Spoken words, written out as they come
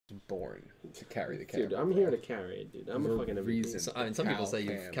Born to carry the camera. Dude, I'm here to carry it, dude. I'm a fucking reason. reason. I mean, some people say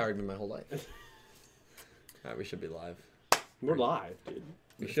you've carried me my whole life. All right, we should be live. We're live, dude.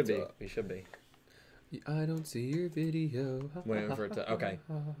 We should be. We should be. I don't see your video. Waiting for it to. Okay.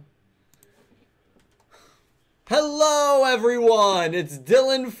 Hello, everyone! It's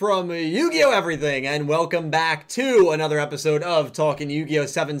Dylan from Yu-Gi-Oh! Everything, and welcome back to another episode of Talking Yu-Gi-Oh!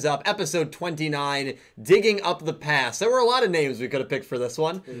 7's Up, episode 29, Digging Up the Past. There were a lot of names we could have picked for this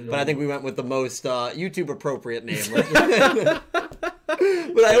one, but I think we went with the most YouTube-appropriate name.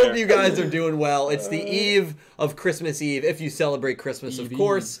 But I hope you guys are doing well. It's the eve of Christmas Eve, if you celebrate Christmas, of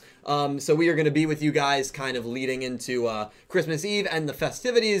course. So we are going to be with you guys kind of leading into Christmas Eve and the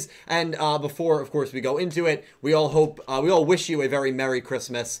festivities. And before, of course, we go into it, we all wish you a very Merry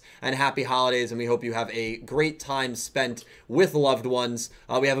Christmas and Happy Holidays. And we hope you have a great time spent with loved ones.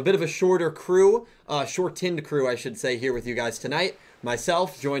 We have a bit of a shortened crew, I should say, here with you guys tonight.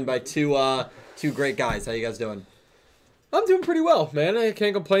 Myself, joined by two great guys. How you guys doing? I'm doing pretty well, man. I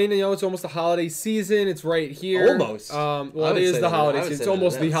can't complain. You know, it's almost the holiday season. It's right here. Almost. Well, it is the holiday season. It's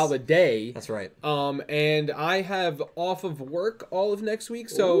almost the holiday. That's right. And I have off of work all of next week,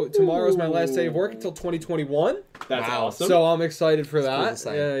 so tomorrow's my last day of work until 2021. That's awesome. So I'm excited for that.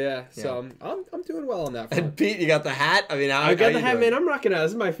 Cool Yeah. So I'm doing well on that front. And Pete, you got the hat? I mean, I got the hat, man. I'm rocking out.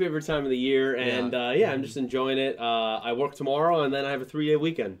 This is my favorite time of the year, and I'm just enjoying it. I work tomorrow, and then I have a 3-day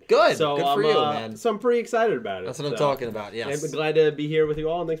weekend. Good. So Good for you, man. So I'm pretty excited about it. That's what I'm talking about. Yes. I'm glad to be here with you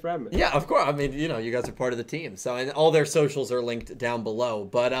all, and thanks for having me. Yeah, of course. I mean, you know, you guys are part of the team. So, and all their socials are linked down below.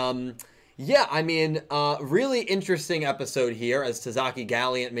 But, yeah, I mean, really interesting episode here as Tazaki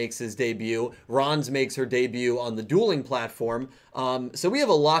Galliant makes his debut. Ron's makes her debut on the dueling platform. So we have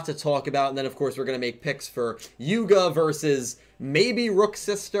a lot to talk about. And then, of course, we're going to make picks for Yuga versus maybe Rook's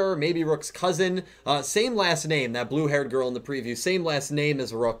sister, maybe Rook's cousin. Same last name, that blue-haired girl in the preview. Same last name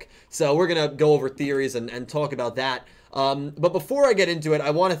as Rook. So we're going to go over theories and talk about that. But before I get into it, I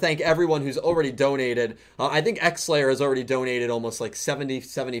want to thank everyone who's already donated. I think X-Slayer has already donated almost like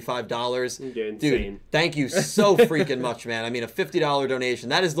 $75. Yeah, Dude, thank you so freaking much, man. I mean, a $50 donation.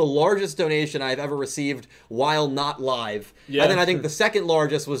 That is the largest donation I've ever received while not live. Yeah. And then I think the second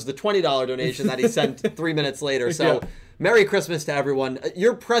largest was the $20 donation that he sent 3 minutes later. So... Yeah. Merry Christmas to everyone.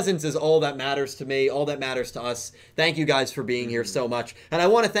 Your presence is all that matters to me, all that matters to us. Thank you guys for being here so much. And I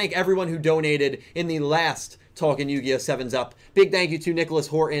want to thank everyone who donated in the last Talking Yu-Gi-Oh! 7's Up. Big thank you to Nicholas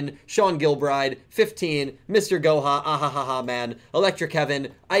Horton, Sean Gilbride, 15, Mr. Goha, Ahahaha Man, Electric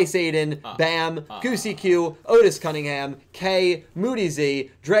Kevin, Ice Aiden, Bam, Goosey Q, Otis Cunningham, K, Moody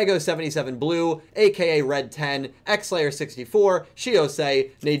Z, Drago77 Blue, aka Red 10, X-Slayer64,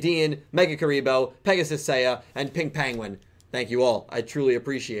 Shiosei, Nadine, Mega Karibo, Pegasus Seiya, and Pink Penguin. Thank you all. I truly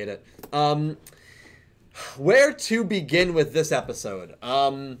appreciate it. Where to begin with this episode?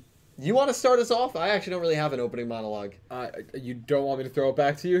 You want to start us off? I actually don't really have an opening monologue. You don't want me to throw it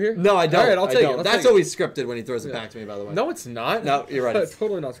back to you here? No, I don't. All right, I'll take it. That's always scripted when he throws it back to me, by the way. No, it's not. No, you're right. It's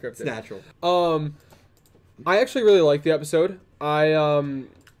totally not scripted. It's natural. I actually really liked the episode. I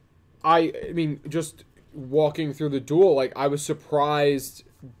mean, just walking through the duel, like, I was surprised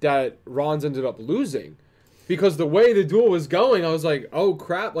that Ron's ended up losing. Because the way the duel was going, I was like, oh,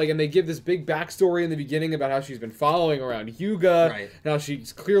 crap. Like, and they give this big backstory in the beginning about how she's been following around Hyuga. Right. Now she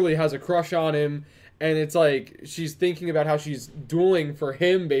clearly has a crush on him. And it's like, she's thinking about how she's dueling for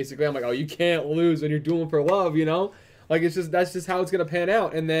him, basically. I'm like, oh, you can't lose when you're dueling for love, you know? Like, that's just how it's going to pan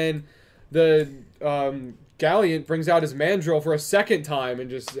out. And then the Galliant brings out his mandrill for a second time.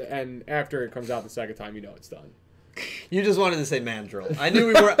 And after it comes out the second time, you know it's done. You just wanted to say mandrill. I knew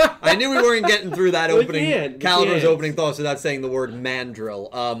we weren't getting through that opening Caliber's opening thoughts without saying the word mandrill,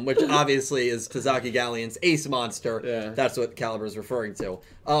 which obviously is Tazaki Galliant's ace monster. Yeah. That's what Caliber's referring to.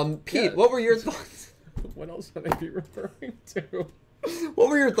 Pete, what were your thoughts? What else would I be referring to? What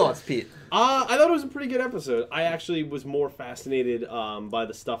were your thoughts, Pete? I thought it was a pretty good episode. I actually was more fascinated by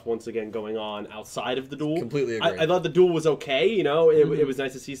the stuff once again going on outside of the duel. Completely agree. I thought the duel was okay. You know, it was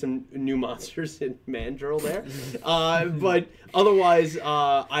nice to see some new monsters in Mandrill there. But otherwise,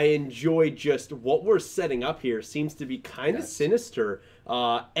 I enjoyed just what we're setting up here. Seems to be kind of sinister.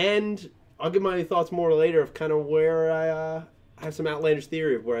 And I'll give my thoughts more later of kind of where I have some outlandish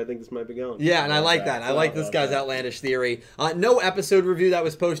theory of where I think this might be going. Yeah, and I like that. I like this guy's outlandish theory. No episode review that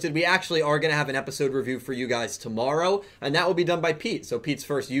was posted. We actually are going to have an episode review for you guys tomorrow, and that will be done by Pete. So Pete's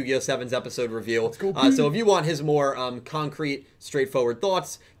first Yu-Gi-Oh! 7's episode review. Let's go, Pete. So if you want his more concrete, straightforward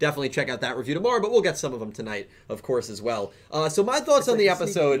thoughts, definitely check out that review tomorrow, but we'll get some of them tonight, of course, as well. So my thoughts on the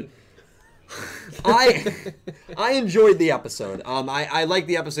episode... I enjoyed the episode. I liked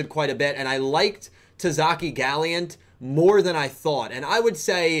the episode quite a bit, and I liked Tazaki Galliant more than I thought. And I would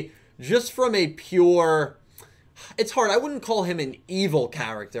say, just from a pure... It's hard. I wouldn't call him an evil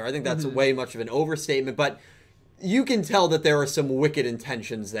character. I think that's way much of an overstatement, but you can tell that there are some wicked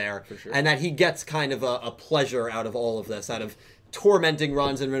intentions there. For sure. And that he gets kind of a pleasure out of all of this, out of tormenting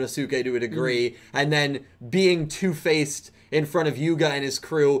Ranz and Rinosuke to a degree, and then being two-faced in front of Yuga and his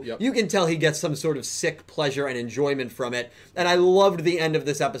crew. Yep. You can tell he gets some sort of sick pleasure and enjoyment from it. And I loved the end of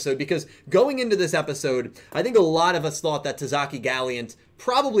this episode, because going into this episode, I think a lot of us thought that Tazaki Galliant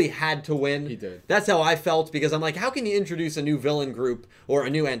probably had to win. He did. That's how I felt, because I'm like, how can you introduce a new villain group or a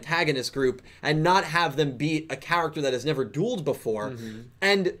new antagonist group and not have them beat a character that has never dueled before?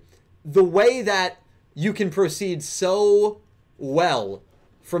 And the way that you can proceed so well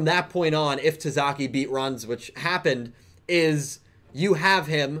from that point on, if Tazaki beat Ranz, which happened, is you have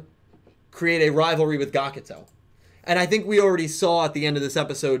him create a rivalry with Gakuto. And I think we already saw at the end of this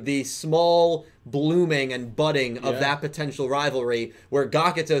episode the small blooming and budding of that potential rivalry, where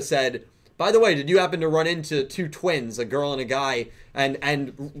Gakuto said, by the way, did you happen to run into two twins, a girl and a guy,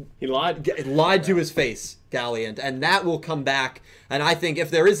 and He lied. lied to his face, Galliant, and that will come back. And I think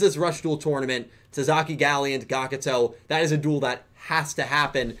if there is this Rush Duel tournament, Tazaki Galliant, Gakuto, that is a duel that has to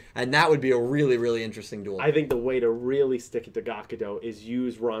happen, and that would be a really, really interesting duel. I think the way to really stick it to Gakuto is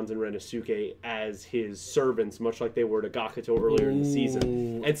use Ranz and Renosuke as his servants, much like they were to Gakuto earlier in the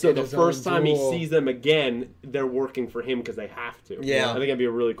season. And so the first time he sees them again, they're working for him because they have to. Yeah. I think that'd be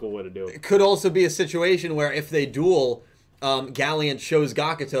a really cool way to do it. It could also be a situation where if they duel, Galliant shows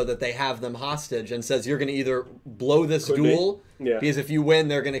Gakuto that they have them hostage and says, you're going to either blow this duel, because if you win,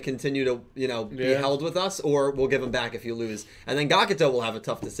 they're going to continue to, be held with us, or we'll give them back if you lose. And then Gakuto will have a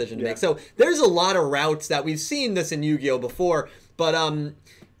tough decision to make. So there's a lot of routes that we've seen this in Yu-Gi-Oh! Before, but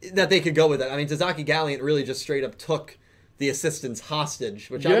that they could go with it. I mean, Tazaki Galliant really just straight up took the assistants hostage,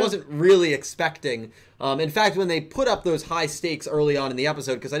 which I wasn't really expecting. In fact, when they put up those high stakes early on in the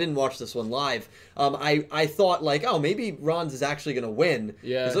episode, because I didn't watch this one live, I thought like, oh, maybe Ranz is actually going to win.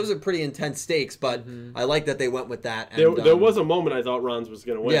 Yeah. Because those are pretty intense stakes, but I like that they went with that. And, there was a moment I thought Ranz was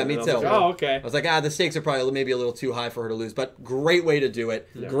going to win. Yeah, me too. Like, oh, okay. I was like, the stakes are probably maybe a little too high for her to lose, but great way to do it.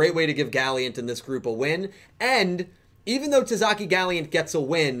 Yeah. Great way to give Galliant and this group a win. And even though Tazaki Galliant gets a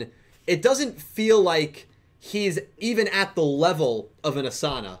win, it doesn't feel like he's even at the level of an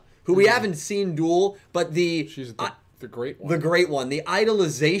Asana, who we haven't seen duel, but she's the great one. The great one. The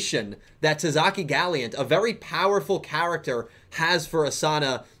idolization that Tazaki Galliant, a very powerful character, has for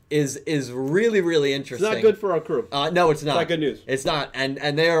Asana is really, really interesting. It's not good for our crew. No, it's not. It's not good news. It's not. And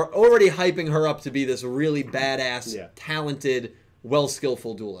they're already hyping her up to be this really badass, talented,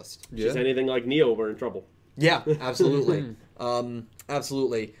 well-skillful duelist. If she's anything like Neo, we're in trouble. Yeah, absolutely.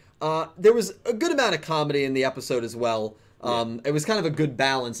 Absolutely. There was a good amount of comedy in the episode as well. It was kind of a good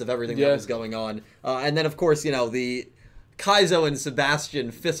balance of everything that was going on. And then, of course, the Kaizo and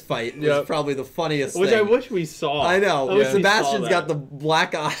Sebastian fist fight was probably the funniest thing. Which I wish we saw. I know. Sebastian's got the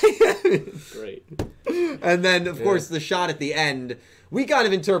black eye. Great. And then, of course, the shot at the end, we kind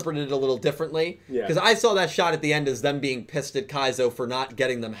of interpreted it a little differently. Because I saw that shot at the end as them being pissed at Kaizo for not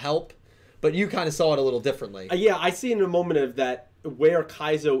getting them help. But you kind of saw it a little differently. Yeah, I see in a moment of that where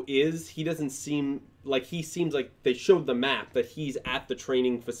Kaizo is, he doesn't seem like they showed the map that he's at the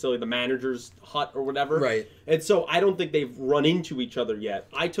training facility, the manager's hut or whatever. Right. And so I don't think they've run into each other yet.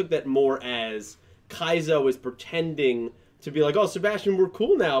 I took that more as Kaizo is pretending to be like, oh, Sebastian, we're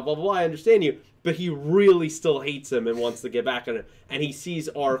cool now, blah, blah, blah, I understand you. But he really still hates him and wants to get back on it. And he sees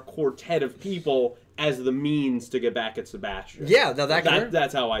our quartet of people as the means to get back at Sebastian. Yeah, no,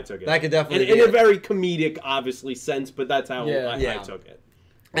 that's how I took it. That could definitely in a very comedic, obviously, sense, but that's how I took it.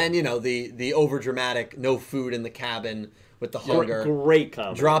 And, the overdramatic no food in the cabin with the hunger. Great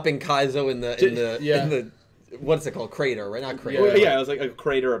comedy. Dropping Kaizo in the what's it called? Crater, right? Not crater. It was like a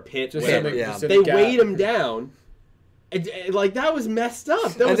crater, a pit. They weighed weighed him down. Like, that was messed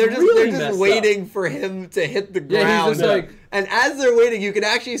up. That was they're really just messed waiting up. for him to hit the ground. He's just and as they're waiting, you can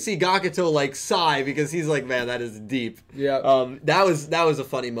actually see Gakuto like sigh because he's like, man, that is deep. Yeah. That was a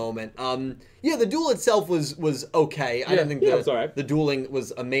funny moment. The duel itself was okay. I didn't think the dueling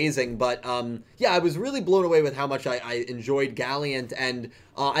was amazing, but I was really blown away with how much I enjoyed Galliant, and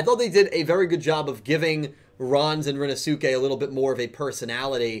I thought they did a very good job of giving Ranz and Rinosuke a little bit more of a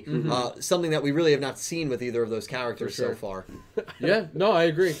personality, something that we really have not seen with either of those characters so far. Yeah, no, I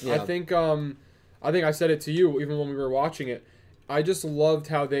agree. Yeah. I think I said it to you even when we were watching it. I just loved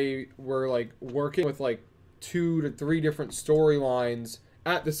how they were like working with like 2 to 3 different storylines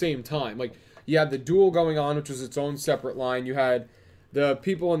at the same time. Like, you had the duel going on, which was its own separate line. You had the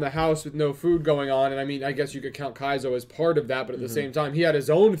people in the house with no food going on, and I mean, I guess you could count Kaizo as part of that, but at the same time, he had his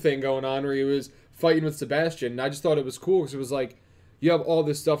own thing going on where he was fighting with Sebastian. And I just thought it was cool because it was like you have all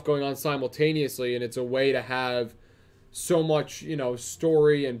this stuff going on simultaneously, and it's a way to have so much,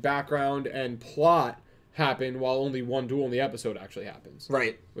 story and background and plot happen while only one duel in the episode actually happens.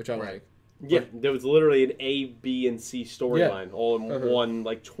 Right. Which I like. Yeah, there was literally an A, B, and C storyline all in one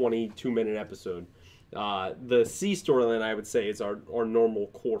 22-minute episode. The C storyline, I would say, is our normal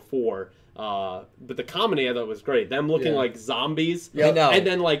core 4. But the comedy I thought was great. Them looking like zombies. Yeah, I know. And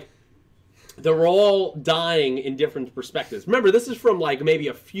then they're all dying in different perspectives. Remember, this is from maybe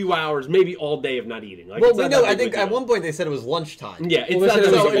a few hours, maybe all day of not eating. Well, we know. I think at one point they said it was lunchtime. Yeah, it was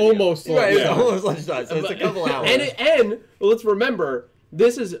almost lunchtime. Right, it's almost lunchtime. So it's a couple hours. And let's remember,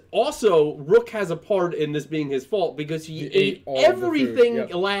 this is also Rook has a part in this being his fault because he ate everything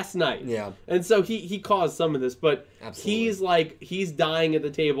last night. Yeah, and so he caused some of this, but absolutely. he's dying at the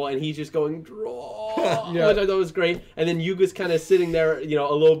table and he's just going draw, which I thought was great. And then Yuga's kind of sitting there, a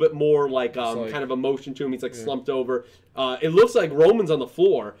little bit more kind of emotion to him. He's slumped over. It looks like Roman's on the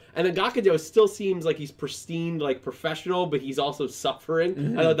floor, and then Gakujo still seems like he's pristine, professional, but he's also suffering.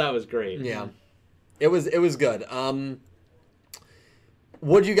 Mm-hmm. I thought that was great. Yeah, it was good.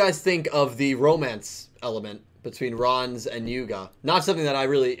 What do you guys think of the romance element between Rons and Yuga? Not something that I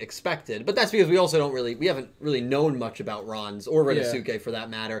really expected, but that's because we haven't really known much about Rons or Renosuke for that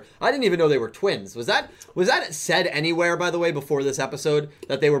matter. I didn't even know they were twins. Was that said anywhere, by the way, before this episode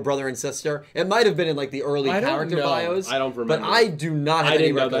that they were brother and sister? It might have been in the early character bios. I don't remember. But I do not have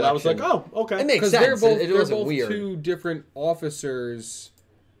any recollection. That. I was like, oh, okay. It makes sense. They're wasn't both weird. two different officers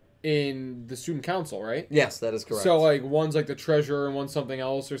in the student council, right? Yes, that is correct. So one's the treasurer and one's something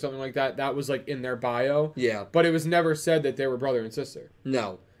else or something like that. That was in their bio. Yeah. But it was never said that they were brother and sister.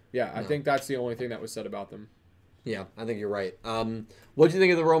 No. Yeah, I think that's the only thing that was said about them. Yeah, I think you're right. What do you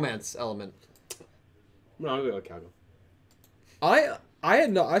think of the romance element? No, I'll go with Calgo.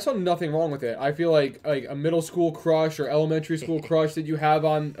 I saw nothing wrong with it. I feel like a middle school crush or elementary school crush that you have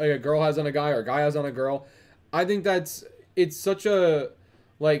on a girl has on a guy or a guy has on a girl. I think it's such a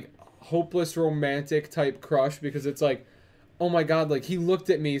hopeless romantic type crush because it's oh my god, he looked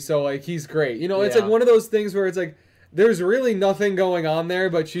at me, so he's great. It's one of those things where it's there's really nothing going on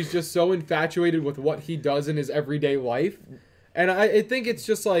there, but she's just so infatuated with what he does in his everyday life. And I think it's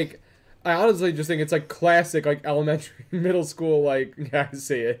just I honestly just think it's classic elementary middle school I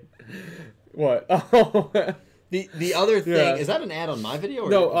see it. What? Oh. The other thing is that an ad on my video? Or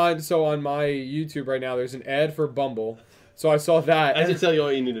no, so on my YouTube right now there's an ad for Bumble. So I saw that. I should tell you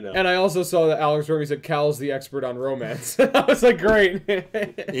all you need to know. And I also saw that Alex Romy said Cal's the expert on romance. I was great.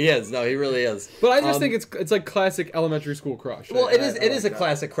 He is. No, he really is. But I just think it's classic elementary school crush. Well, it is a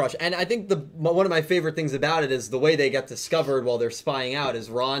classic crush. And I think one of my favorite things about it is the way they get discovered while they're spying out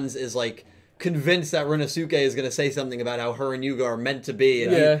is Rons is convinced that Renosuke is going to say something about how her and Yuga are meant to be.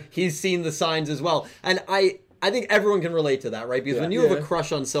 And he's seen the signs as well. And I think everyone can relate to that, right? Because when you have a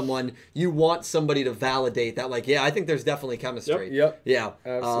crush on someone, you want somebody to validate that, I think there's definitely chemistry. Yep. Yeah.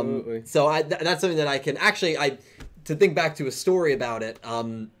 Absolutely. So that's something that I can actually, to think back to a story about it,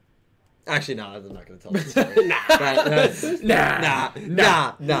 actually, no, I'm not going to tell the story. Nah.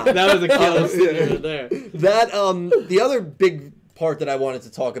 That was a killer scene there. The other big part that I wanted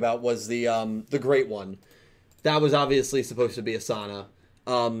to talk about was the Great One. That was obviously supposed to be Asana.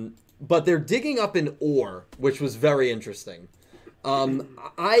 But they're digging up an ore, which was very interesting. You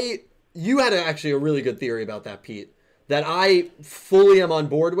had actually a really good theory about that, Pete, that I fully am on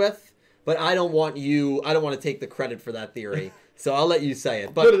board with, but I don't want to take the credit for that theory. So I'll let you say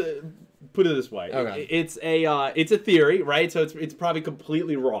it. But put it this way. Okay. It's a theory, right? So it's probably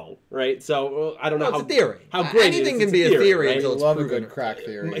completely wrong, right? So I don't know it's a theory. How great anything it is. can be a theory right? until it's love proven. a good crack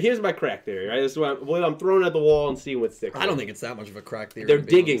theory. Here's my crack theory, right? This is what I'm throwing at the wall and seeing what sticks. I don't think it's that much of a crack theory. They're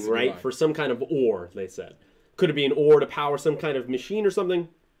digging, right, for some kind of ore, they said. Could it be an ore to power some kind of machine or something?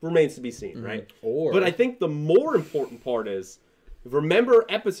 Remains to be seen, right? Or, but I think the more important part is, remember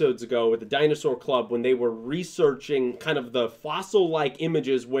episodes ago with the Dinosaur Club when they were researching kind of the fossil-like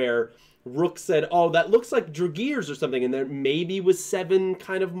images where Rook said, oh, that looks like Dragirs or something, and there maybe was 7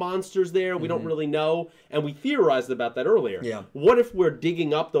 kind of monsters there. We don't really know, and we theorized about that earlier. Yeah. What if we're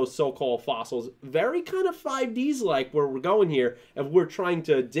digging up those so-called fossils, very kind of 5Ds-like where we're going here, and we're trying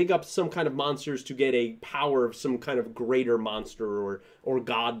to dig up some kind of monsters to get a power of some kind of greater monster or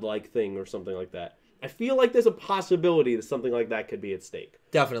godlike thing or something like that. I feel like there's a possibility that something like that could be at stake.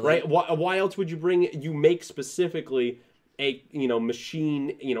 Definitely. Right? Why else would you make specifically a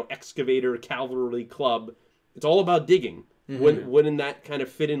machine, excavator, cavalry club? It's all about digging. Wouldn't that kind of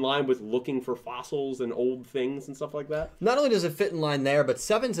fit in line with looking for fossils and old things and stuff like that? Not only does it fit in line there, but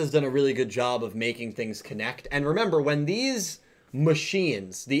Sevens has done a really good job of making things connect. And remember, when these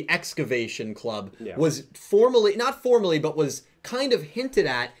machines, the excavation club, Yeah. was formally, not formally, but was kind of hinted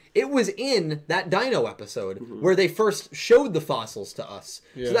at. It was in that Dino episode where they first showed the fossils to us.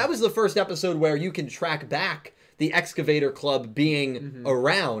 Yeah. So that was the first episode where you can track back the excavator club being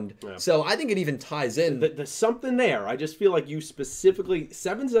around. Yeah. So I think it even ties in. There's something there. I just feel like you specifically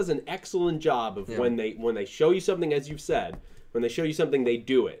Sevens does an excellent job of when they show you something, as you've said, when they show you something, they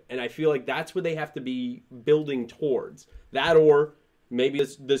do it, and I feel like that's what they have to be building towards. That, or maybe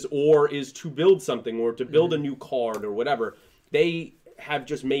this or is to build something or to build a new card or whatever. They have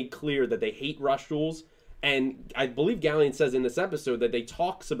just made clear that they hate rush duels, and I believe Galleon says in this episode that they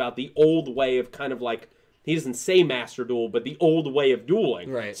talks about the old way of kind of like, he doesn't say master duel, but the old way of dueling.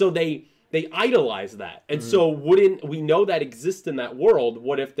 Right. So they idolize that. And so wouldn't we know that exists in that world?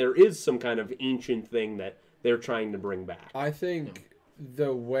 What if there is some kind of ancient thing that they're trying to bring back? I think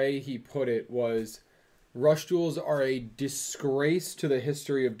the way he put it was, rush duels are a disgrace to the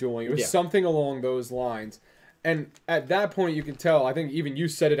history of dueling. It was something along those lines. And at that point, you can tell, I think even you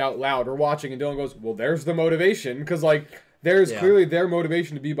said it out loud. We're watching, and Dylan goes, well, there's the motivation. Because, like, there's clearly their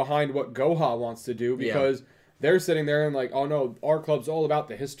motivation to be behind what Goha wants to do. Because they're sitting there and like, oh, no, our club's all about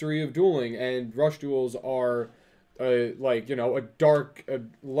the history of dueling. And rush duels are, like, you know, a dark,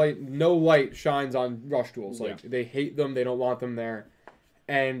 light, no light shines on rush duels. Like, they hate them. They don't want them there.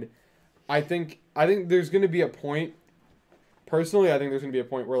 And I think there's going to be a point, personally, I think there's going to be a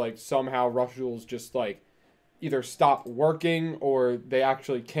point where, like, somehow rush duels just, like, either stop working or they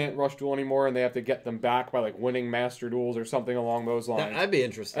actually can't rush duel anymore and they have to get them back by, like, winning master duels or something along those lines. That'd be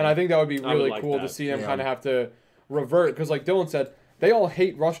interesting. And I think that would be really like cool that. to see them kind of have to revert. Because, like Dylan said, they all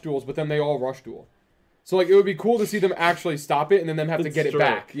hate rush duels, but then they all rush duel. So, like, it would be cool to see them actually stop it and then them have to get it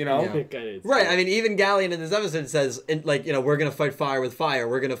back, you know? Yeah. Right, I mean, even Galleon in this episode says, like, you know, we're going to fight fire with fire.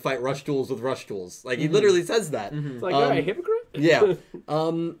 We're going to fight rush duels with rush duels. Like, he literally says that. It's like, all right, hypocrite? Yeah.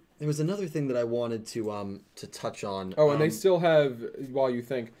 There was another thing that I wanted to touch on. Oh, and they still have, while you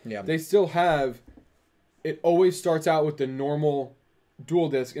think, they still have, it always starts out with the normal dual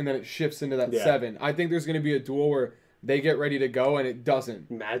disc and then it shifts into that 7. I think there's going to be a duel where they get ready to go and it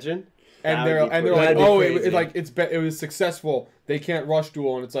doesn't. Imagine. And they're like, oh, it was successful. They can't rush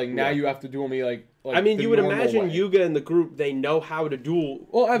duel, and it's like now you have to duel me like I mean, the you would normal imagine way. Yuga and the group, they know how to duel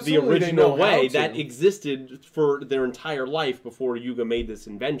the absolutely, they original know how way to. that existed for their entire life before Yuga made this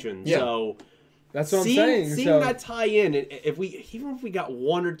invention. Yeah. So That's what I'm saying. Seeing So that tie in, if we got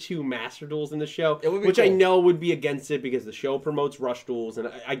 1 or 2 master duels in the show, It would be which I cool. know would be against it because the show promotes rush duels,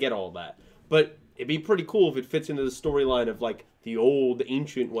 and I get all that, but it'd be pretty cool if it fits into the storyline of like the old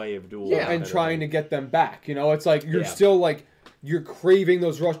ancient way of dueling. and trying to get them back. You know, it's like you're still like you're craving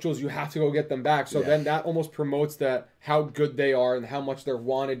those rush duels. You have to go get them back. So then that almost promotes that how good they are and how much they're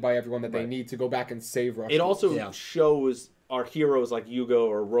wanted by everyone that they need to go back and save rush It duels. also shows our heroes like Yugo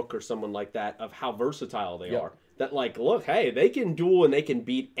or Rook or someone like that of how versatile they are. That like, look, hey, they can duel and they can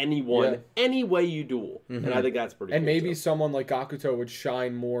beat anyone any way you duel. And I think that's pretty And cool maybe too. someone like Gakuto would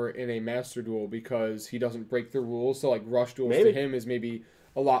shine more in a master duel because he doesn't break the rules. So like rush duels to him is maybe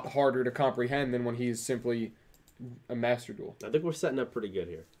a lot harder to comprehend than when he's simply a master duel. I think we're setting up pretty good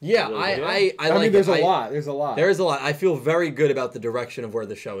here. Yeah, Really I I like mean, there's it. a lot. There's a lot. There is a lot. I feel very good about the direction of where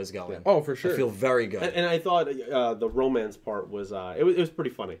the show is going. Oh, for sure. I feel very good. And I thought the romance part was it was pretty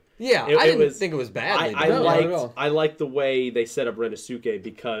funny. Yeah, It- I it didn't was- think it was badly I done. not at all. liked the way they set up Renosuke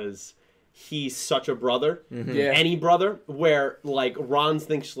because he's such a brother, Yeah. any brother. Where like Ron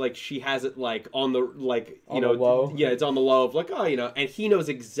thinks like she has it like on the like On the low. yeah, it's on the low of like and he knows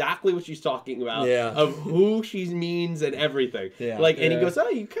exactly what she's talking about, of who she means and everything. Yeah. Like and he Yeah. goes, oh,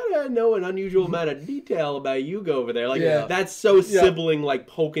 you kind of know an unusual amount of detail about Yugo over there. Like Yeah. that's so sibling like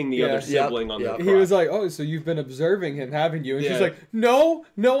poking the other Yeah. sibling on the. He was like, "Oh, so you've been observing him, haven't you?" And she's Yeah. like, "No,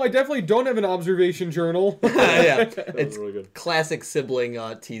 I definitely don't have an observation journal." Yeah, That it's was really good. classic sibling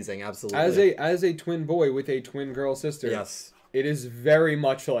teasing. Absolutely. As a twin boy with a twin girl sister, Yes. it is very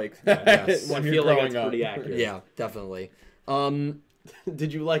much like that Yes. when I you're feel like growing that's up. pretty accurate. Yeah, definitely.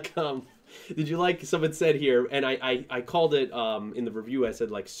 Did you like someone said here, and I called it in the review, I said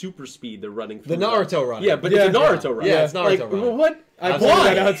like super speed they're running through The Naruto run. Yeah, but Yeah. it's a Naruto run. Yeah, it's Naruto like, run. What? I Why? pointed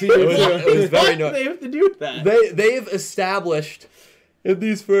that out to you. It was- too. it was very Why do they have to do that? They've established in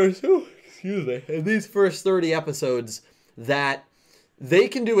these first 30 episodes that they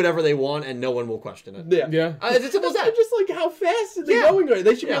can do whatever they want and no one will question it. Yeah. It's as simple as that. Just like how fast are they Yeah. going right?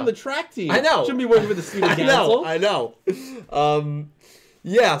 They should be Yeah. on the track team. I know. Shouldn't be working with the student council. I know.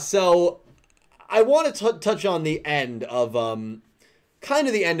 Yeah, so I want to touch on the end of kind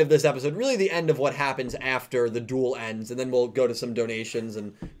of the end of this episode, really the end of what happens after the duel ends, and then we'll go to some donations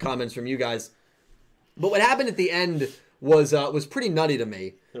and comments from you guys. But what happened at the end was pretty nutty to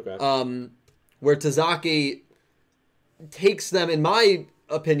me. Okay. Where Tazaki takes them, in my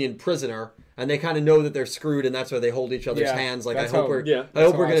opinion, prisoner, and they kind of know that they're screwed, and that's why they hold each other's hands. Like, I hope we're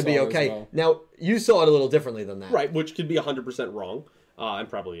going to be okay. Well. Now, you saw it a little differently than that. Right, which could be 100% wrong, and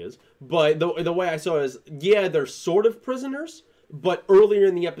probably is. But the way I saw it is, yeah, they're sort of prisoners, but earlier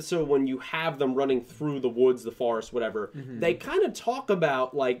in the episode when you have them running through the woods, the forest, whatever, they kind of talk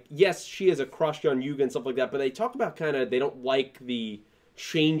about, like, yes, she has a crush on Yuga and stuff like that, but they talk about they don't like the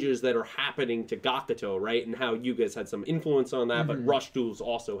changes that are happening to Gakuto, right? And how Yuga's had some influence on that, but Rush Duels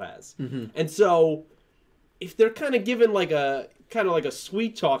also has. And so, if they're kind of given like a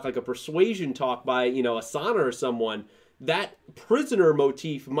sweet talk, like a persuasion talk by, Asana or someone, that prisoner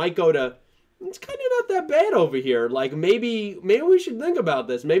motif might go to, it's kind of not that bad over here. Like, maybe we should think about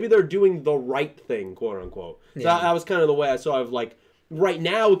this. Maybe they're doing the right thing, quote unquote. So that was kind of the way I saw it. Like, right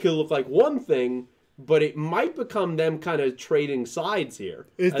now it could look like one thing, but it might become them kind of trading sides here.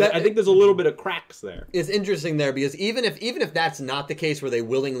 I think there's a little bit of cracks there. It's interesting there because even if that's not the case where they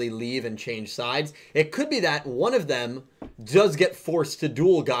willingly leave and change sides, it could be that one of them does get forced to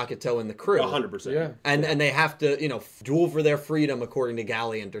duel Gakuto and the crew. 100%. Yeah. And they have to, duel for their freedom according to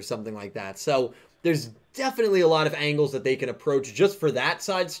Galliant or something like that. So there's definitely a lot of angles that they can approach just for that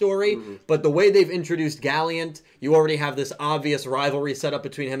side story. But the way they've introduced Galliant, you already have this obvious rivalry set up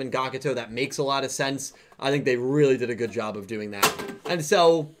between him and Gakuto that makes a lot of sense. I think they really did a good job of doing that. And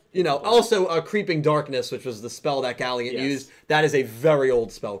so, also a Creeping Darkness, which was the spell that Galliant used, that is a very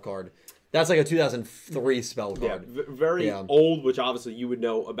old spell card. That's like a 2003 spell card. Yeah, very old, which obviously you would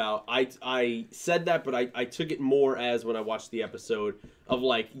know about. I said that, but I took it more as when I watched the episode of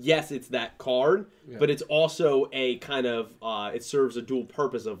like, yes, it's that card, but it's also a kind of, it serves a dual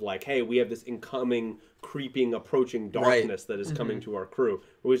purpose of like, hey, we have this incoming, creeping, approaching darkness that is coming to our crew.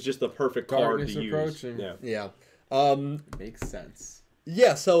 It was just the perfect card to use. Yeah. Makes sense.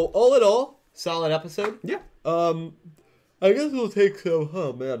 Yeah, so all in all, solid episode. Yeah. I guess we'll take some.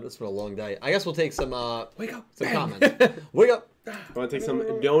 Oh man, it's been a long day. I guess we'll take some. Wake up. Some comments. Wake up. Want to take some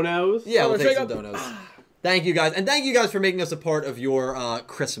donos? Yeah, we'll take some donos. Thank you guys, and thank you guys for making us a part of your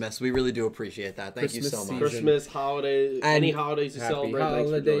Christmas. We really do appreciate that. Thank you so much. Christmas, holidays, any holidays you celebrate.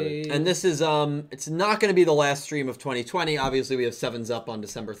 Holidays. And this is it's not going to be the last stream of 2020. Obviously, we have Sevens up on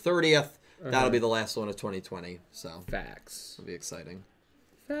December 30th. That'll be the last one of 2020. So facts. It'll be exciting.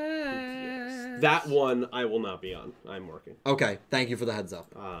 That one I will not be on. I'm working. Okay, thank you for the heads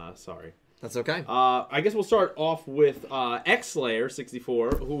up. Sorry. That's okay. I guess we'll start off with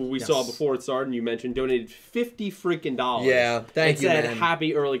X-Slayer64, who we saw before it started, and you mentioned donated $50 freaking dollars. Yeah, thank you, said, man.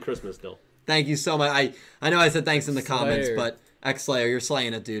 Happy early Christmas, Dill. Thank you so much. I know I said thanks in the comments, but X-Slayer, you're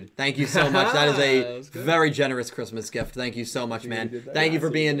slaying it, dude. Thank you so much. That is a very generous Christmas gift. Thank you so much, man. Thank you for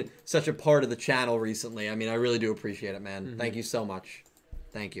being such a part of the channel recently. I mean, I really do appreciate it, man. Thank you so much.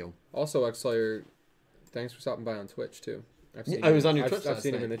 Thank you. Also, X-Slayer, thanks for stopping by on Twitch, too. I was on your Twitch. I've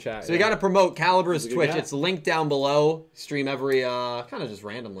seen him in the chat. So we got to promote Calibur's Twitch. It's linked down below. Stream every, kind of just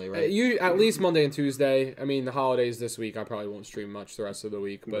randomly, right? You at least Monday and Tuesday. I mean, the holidays this week, I probably won't stream much the rest of the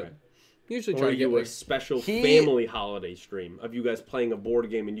week, but usually try to get a special family holiday stream of you guys playing a board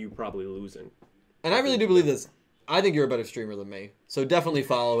game and you probably losing. And I really do believe this. I think you're a better streamer than me. So definitely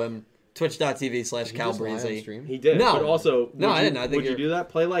follow him. Twitch.tv/CalBreezy. He did. No. But also, I didn't. I think would you do that?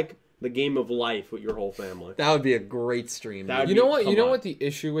 Play like the game of life with your whole family. That would be a great stream. You know what? You know what the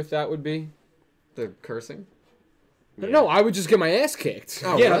issue with that would be? The cursing? Yeah. No, I would just get my ass kicked.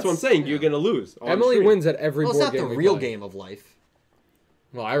 Oh, yeah, that's what I'm saying. You're going to lose. Emily wins at every board game. It's not the real game of life.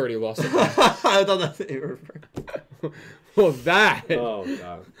 Well, I already lost it. I thought that's what you were referring. Well, that. Oh,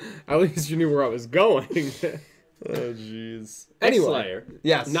 God. At least you knew where I was going. Oh, jeez. Anyway, Slayer,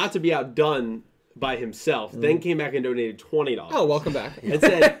 yes. Not to be outdone by himself, then came back and donated $20. Oh, welcome back. And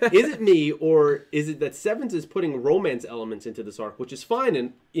said, is it me, or is it that Sevens is putting romance elements into this arc, which is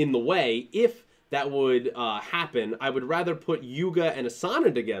fine in the way. If that would happen, I would rather put Yuga and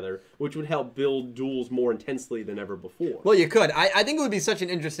Asana together, which would help build duels more intensely than ever before. Well, you could. I think it would be such an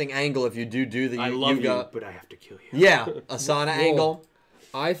interesting angle if you do the I love Yuga. you, but I have to kill you. Yeah, Asana angle.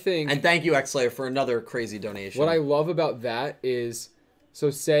 I think... And thank you, X-Slayer, for another crazy donation. What I love about that is... So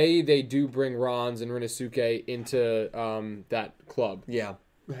say they do bring Rons and Rinosuke into that club. Yeah.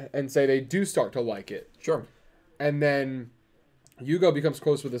 And say they do start to like it. Sure. And then Yugo becomes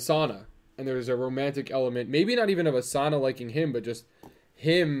close with Asana. And there's a romantic element. Maybe not even of Asana liking him, but just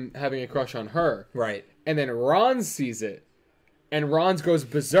him having a crush on her. Right. And then Ron sees it. And Rons goes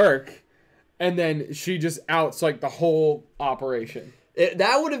berserk. And then she just outs like the whole operation.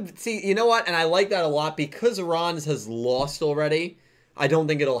 That would have... See, you know what? And I like that a lot because Rons has lost already. I don't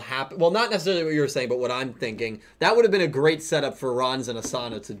think it'll happen. Well, not necessarily what you were saying, but what I'm thinking. That would have been a great setup for Ron's and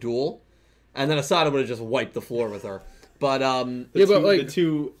Asana to duel. And then Asana would have just wiped the floor with her. But, the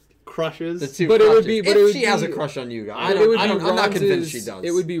two crushes. The two But crushes. it would be- but if it would she has a be- crush on Yuga. But it would be I'm not convinced she Ron's- does.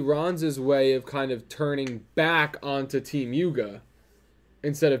 It would be Ron's way of kind of turning back onto Team Yuga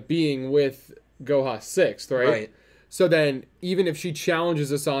instead of being with Goha 6th, right? Right. So then, even if she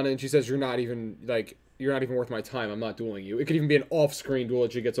challenges Asana and she says, you're not even worth my time, I'm not dueling you. It could even be an off-screen duel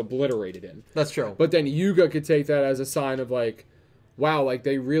that she gets obliterated in. That's true. But then Yuga could take that as a sign of like, wow, like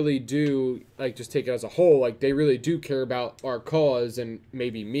they really do, like just take it as a whole, like they really do care about our cause and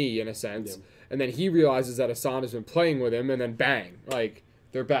maybe me in a sense. Yeah. And then he realizes that Asana's been playing with him, and then bang, like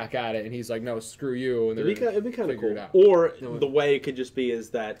they're back at it, and he's like, no, screw you. And it'd be kind of cool. Or the way it could just be is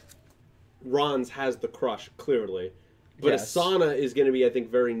that Ron's has the crush clearly, but Asana is going to be, I think,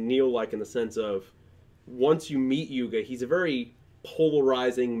 very Neil-like in the sense of once you meet Yuga, he's a very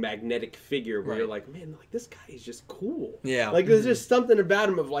polarizing, magnetic figure where you're like, man, like this guy is just cool. Yeah. Like there's just something about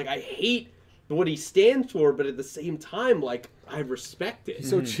him of like I hate what he stands for, but at the same time, like I respect it. He's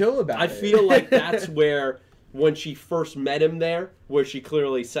so chill about it. I feel like that's where when she first met him there, where she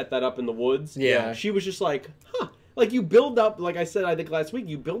clearly set that up in the woods. Yeah. She was just like, huh. Like you build up, like I said, I think last week,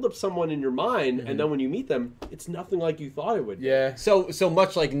 you build up someone in your mind, and then when you meet them, it's nothing like you thought it would be. Yeah. So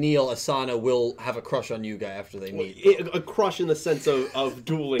much like Neil, Asana will have a crush on Yuga after they meet. A crush in the sense of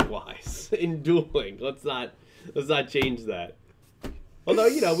dueling wise. In dueling, let's not change that. Although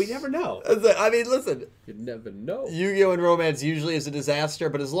we never know. I mean, listen, You never know. Yu-Gi-Oh! And romance usually is a disaster,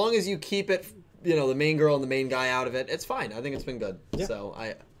 but as long as you keep it, the main girl and the main guy out of it, it's fine. I think it's been good. Yeah. So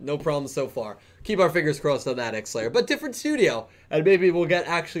no problems so far. Keep our fingers crossed on that, X-Slayer. But different studio, and maybe we'll get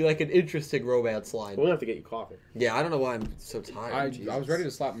actually like an interesting romance line. We'll have to get you coffee. Yeah, I don't know why I'm so tired. I was ready to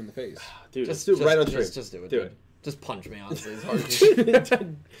slap him in the face. Dude, just do it right on stream. Just do it. Do it. Just punch me, honestly. It's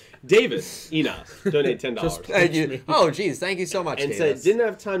hard. Davis Enos donate $10. Thank you. Oh, geez, thank you so much. And Davis. said didn't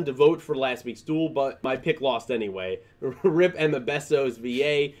have time to vote for last week's duel, but my pick lost anyway. Rip Emma Besso's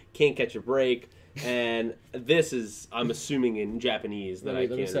VA, can't catch a break, and this is I'm assuming in Japanese that I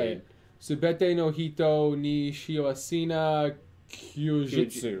can't read. Subete no hito ni shioasina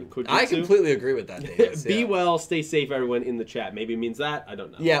kyujutsu. I completely agree with that, Davis. Be well, stay safe, everyone in the chat. Maybe it means that. I don't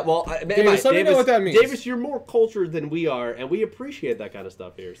know. Yeah, well, Davis, let me know what that means. Davis, you're more cultured than we are, and we appreciate that kind of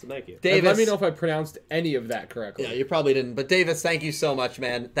stuff here, so thank you. Davis, let me know if I pronounced any of that correctly. Yeah, you probably didn't. But Davis, thank you so much,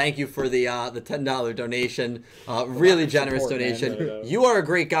 man. Thank you for the $10 donation. Really generous donation. Man. You are a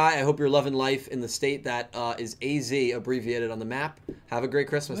great guy. I hope you're loving life in the state that is AZ abbreviated on the map. Have a great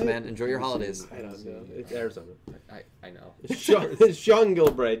Christmas, man. Enjoy your holidays. I don't know. It's Arizona. I know. Sean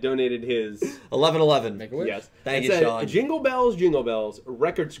Gilbride donated his 1111. Make a wish. yes. Thank It you, said, Sean. Jingle bells,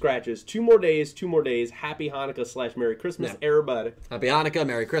 record scratches. 2 more days. Happy Hanukkah / Merry Christmas, Yeah. everybody. Happy Hanukkah,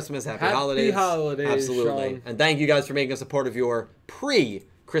 Merry Christmas, Happy Happy Holidays. holidays, Absolutely. Sean. And thank you guys for making us a part of your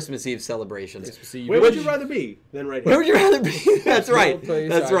pre-Christmas Eve celebrations. Where would you rather be than right Where here? would you rather be? That's right. place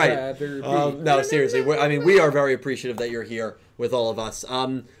That's I'd right. rather be. No, seriously. We are very appreciative that you're here with all of us.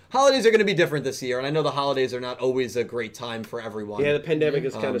 Holidays are going to be different this year, and I know the holidays are not always a great time for everyone. Yeah, the pandemic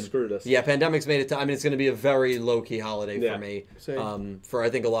has kind of screwed us. Yeah, pandemic's made it. I mean, it's going to be a very low-key holiday Yeah. for me. Same. For I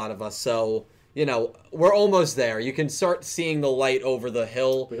think a lot of us. So we're almost there. You can start seeing the light over the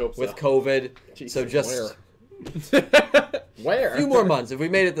hill We hope so. with COVID. Jesus, so just Where? a few more months. If we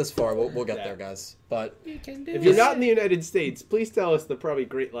made it this far, we'll get Yeah. there, guys. But If you're not in the United States, please tell us the probably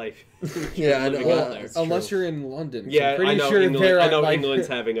great life. yeah, I know. living out Well, there. it's Unless true. you're in London. So Yeah, I'm pretty I know. sure England, they're I on, know like, England's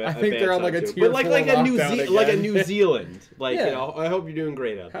having a. I think bad they're on time like a too. tier but like 4 a New lockdown like a again. New Zealand. Like Yeah. I hope you're doing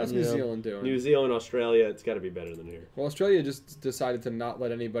great out there. How's New Zealand doing? New Zealand, Australia, it's got to be better than here. Well, Australia just decided to not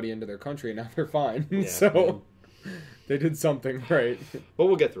let anybody into their country, and now they're fine. Yeah. So they did something right. But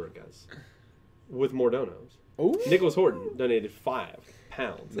we'll get through it, guys. With more donos. Oh, Nicholas Horton donated £5.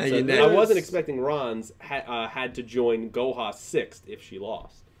 Thank So you, Nick. I wasn't expecting Ron's had to join Goha 6th if she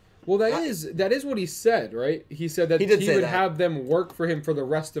lost. well, that is what he said, right? He said that He he, did say would that. have them work for him for the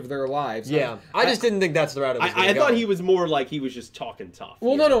rest of their lives. Yeah, I just didn't think that's the route it was I gonna go. thought he was more like he was just talking tough.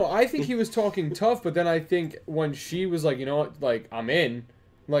 Well, you no, know? no. I think he was talking tough, but then I think when she was like, you know what, like I'm in,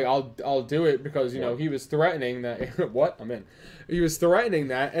 like I'll do it because you know he was threatening that. What? I'm in. He was threatening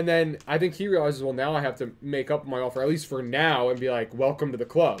that, and then I think he realizes, well, now I have to make up my offer at least for now and be like, welcome to the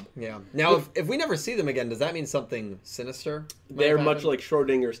club. Yeah. Now, if we never see them again, does that mean something sinister? They're might much happen? like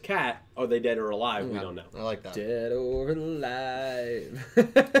Schrodinger's cat. Are they dead or alive? We don't know. I like that. Dead or alive.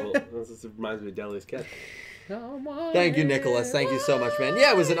 Well, this reminds me of Delia's cat. Thank you, Nicholas. Thank you so much, man.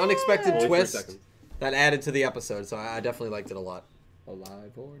 Yeah, it was an unexpected Only 3 twist seconds. that added to the episode, so I definitely liked it a lot.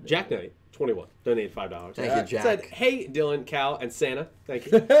 alive or dead. Jack Knight, 21, donated $5. Thank you, Jack. Said, hey, Dylan, Cal, and Santa. Thank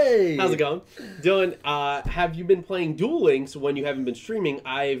you. Hey! How's it going? Dylan, have you been playing Duel Links when you haven't been streaming?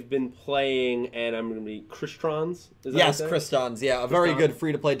 I've been playing, and I'm going to be Kristrons. Is that Yes, what Kristons. Yeah, a very good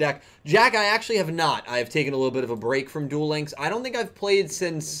free-to-play deck. Jack, I actually have not. I have taken a little bit of a break from Duel Links. I don't think I've played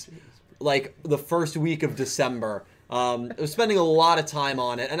since, like, the first week of December. I was spending a lot of time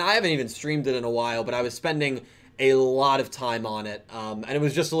on it, and I haven't even streamed it in a while, but I was spending a lot of time on it, and it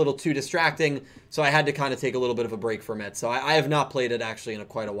was just a little too distracting, so I had to kind of take a little bit of a break from it. So I have not played it actually in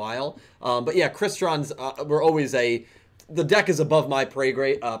quite a while. But yeah, Kristrons were always the deck is above my pay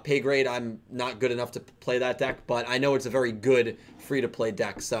grade. I'm not good enough to play that deck, but I know it's a very good free-to-play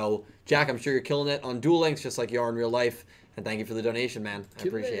deck. So, Jack, I'm sure you're killing it on Duel Links, just like you are in real life, and thank you for the donation, man. I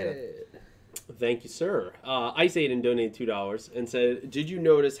appreciate it. Thank you, sir. Ice Aiden donated $2 and said, did you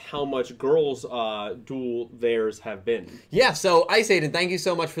notice how much girls' duel theirs have been? Yeah, so Ice Aiden, thank you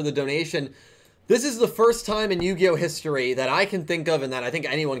so much for the donation. This is the first time in Yu-Gi-Oh! History that I can think of, and that I think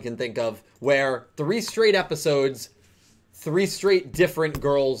anyone can think of, where 3 straight episodes, 3 straight different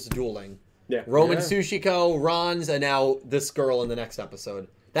girls dueling. Yeah. Roman Sushiko, Ron's, and now this girl in the next episode.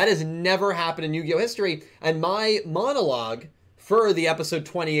 That has never happened in Yu-Gi-Oh! History, and my monologue for the episode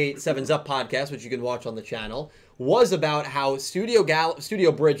 28 Sevens Up podcast, which you can watch on the channel, was about how Studio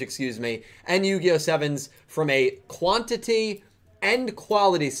Bridge, and Yu-Gi-Oh! Sevens, from a quantity and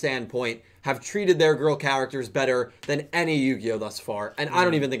quality standpoint, have treated their girl characters better than any Yu-Gi-Oh! Thus far. And I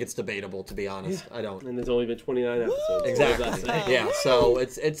don't even think it's debatable, to be honest. I don't. And there's only been 29 episodes. Exactly. Yeah, so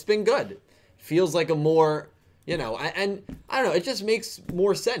it's been good. Feels like a more... and I don't know, it just makes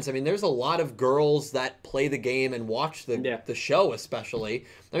more sense. I mean, there's a lot of girls that play the game and watch the show, especially.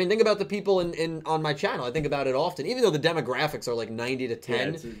 I mean, think about the people on my channel. I think about it often. Even though the demographics are like 90 to 10,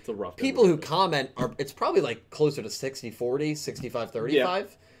 yeah, it's a rough people who comment it's probably like closer to 60-40, 65-35. Yeah.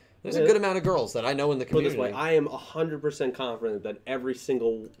 There's a good amount of girls that I know in the community. Put it this way, I am 100% confident that every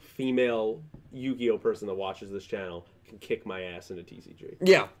single female Yu-Gi-Oh! Person that watches this channel can kick my ass into TCG.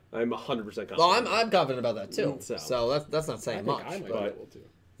 Yeah. I'm 100% confident. Well, I'm confident about that too. So that's not saying much. I might be able to.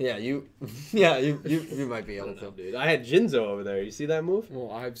 Yeah, you might be able to. Dude, I had Jinzo over there. You see that move?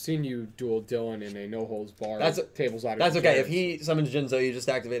 Well, I've seen you duel Dylan in a no holds bar. Tables out. That's okay. If he summons Jinzo, you just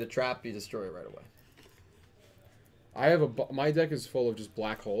activate a trap. You destroy it right away. I have my deck is full of just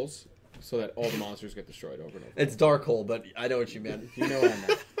black holes, so that all the monsters get destroyed over and over. It's dark hole, but I know what you meant. You know what I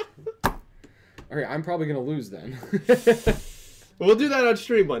meant. Okay, I'm probably gonna lose then. We'll do that on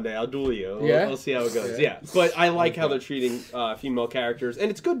stream one day. I'll duel you. We'll see how it goes. Yeah. But I like how they're treating female characters,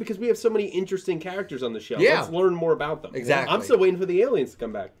 and it's good because we have so many interesting characters on the show. Yeah. Let's learn more about them. Exactly. I'm still waiting for the aliens to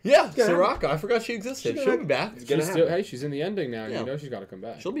come back. Yeah, Soraka. I forgot she existed. She'll be back. She's in the ending now. Yeah. You know she's got to come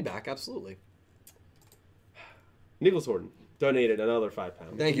back. She'll be back. Absolutely. Nicholas Horton donated another £5.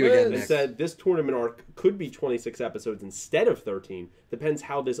 Thank you again, Nick. He said this tournament arc could be 26 episodes instead of 13. Depends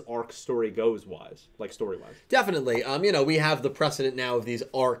how this arc story goes story-wise. Definitely. We have the precedent now of these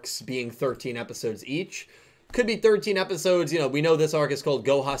arcs being 13 episodes each. Could be 13 episodes. We know this arc is called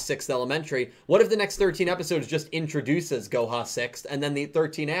Goha 6th Elementary. What if the next 13 episodes just introduces Goha 6th, and then the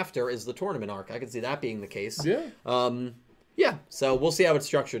 13 after is the tournament arc? I could see that being the case. Yeah. Yeah, so we'll see how it's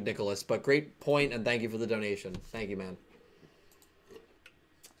structured, Nicholas. But great point, and thank you for the donation. Thank you, man.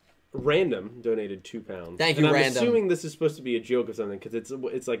 Random donated £2. Thank you, I'm Random. assuming this is supposed to be a joke or something because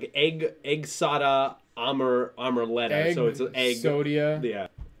it's like egg sada amarletta. So it's an egg Exodia. Yeah,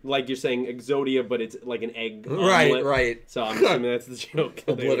 like you're saying Exodia, but it's like an egg. Right, omelet. right. So I'm assuming that's the joke.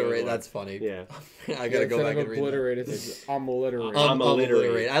 Obliterate. That's funny. Yeah. I gotta go back and read obliterate. It's obliterate.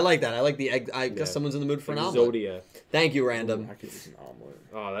 Obliterate. I like that. I like the egg. I guess someme's in the mood for an omelet. Exodia. Thank you, Random. I could use an omelet.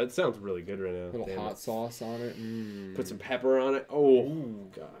 Oh, that sounds really good right now. Little hot sauce on it. Put some pepper on it. Oh,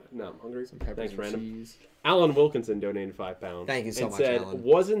 God. No, I'm hungry. Some pepper. Thanks, and Random. cheese. Alan Wilkinson donated £5. Thank you so and much, said, Alan.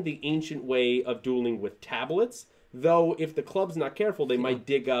 wasn't the ancient way of dueling with tablets? Though, if the club's not careful, they might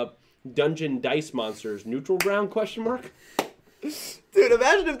dig up dungeon dice monsters. Neutral ground, question mark? Dude,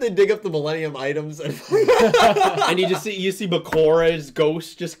 imagine if they dig up the Millennium items and and you see Bakora's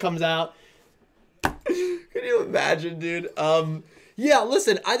ghost just comes out. Can you imagine, dude? Yeah,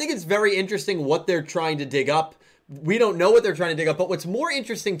 listen, I think it's very interesting what they're trying to dig up. We don't know what they're trying to dig up, but what's more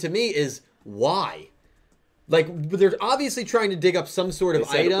interesting to me is why. Like, they're obviously trying to dig up some sort of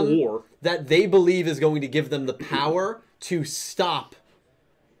item that they believe is going to give them the power to stop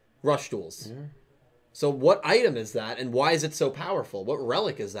rush duels. Yeah. So what item is that, and why is it so powerful? What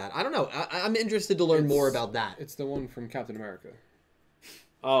relic is that? I don't know. I'm interested to learn more about that. It's the one from Captain America.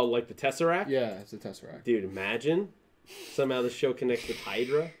 Oh, like the Tesseract? Yeah, it's the Tesseract. Dude, imagine somehow the show connects with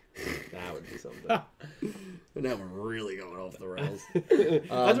Hydra. That would be something. Now we're really going off the rails.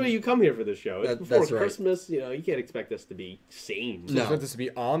 That's why you come here for this show. It's before that's right. Christmas. You can't expect us to be sane. No. For this to be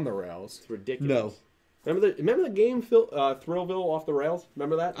on the rails. It's ridiculous. No. Remember the game Thrillville off the rails?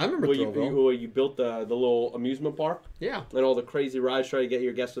 Remember that? I remember Thrillville. Where you built the little amusement park Yeah. and all the crazy rides trying to get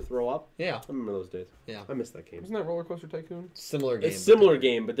your guests to throw up. Yeah. I remember those days. Yeah. I miss that game. Isn't that Roller Coaster Tycoon? Similar game. It's a similar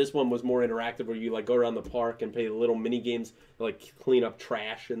game, but this one was more interactive, where you go around the park and play little mini games, like clean up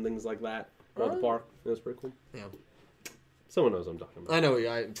trash and things like that around the park. It was pretty cool. Yeah. Someone knows what I'm talking about. I know.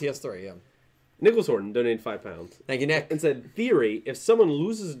 PS3. Yeah. Nicholas Horton donated £5 Thank you, Nick. and said, "Theory: if someone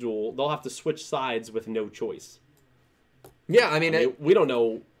loses a duel, they'll have to switch sides with no choice." Yeah. I mean, We don't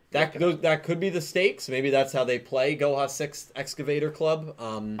know. that could be the stakes. Maybe that's how they play Goha 6th Excavator Club.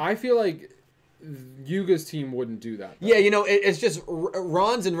 I feel like Yuga's team wouldn't do that. Yeah, it's just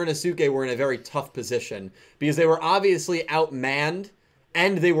Ron's and Rinosuke were in a very tough position because they were obviously outmanned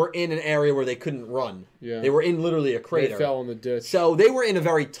and they were in an area where they couldn't run. Yeah. They were in literally a crater. They fell in the ditch. So they were in a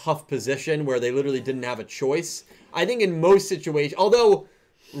very tough position where they literally didn't have a choice. I think in most situations, although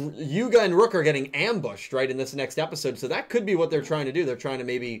Yuga and Rook are getting ambushed, right, in this next episode, so that could be what they're trying to do. They're trying to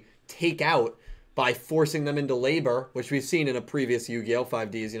maybe take out by forcing them into labor, which we've seen in a previous Yu-Gi-Oh!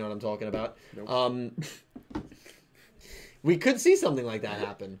 5Ds, you know what I'm talking about. Nope. We could see something like that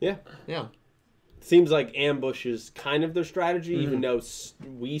happen. Yeah. Yeah. Seems like ambush is kind of their strategy, Mm-hmm. even though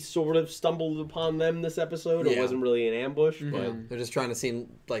we sort of stumbled upon them this episode. It Yeah. wasn't really an ambush, but They're just trying to seem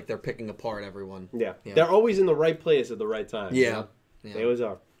like they're picking apart everyone. yeah. Yeah. They're always in the right place at the right time. Yeah. They always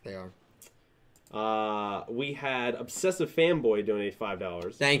are. They are. We had Obsessive Fanboy donate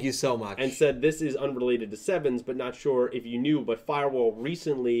 $5 Thank you so much. and said this is unrelated to Sevens, but not sure if you knew, but Firewall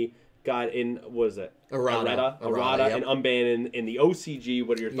recently got in, what is it? Errata, Errata, yep. and unbanned in the OCG.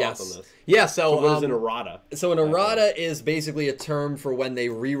 What are your thoughts Yes. on this? Yeah, So what is an errata? So an errata is basically a term for when they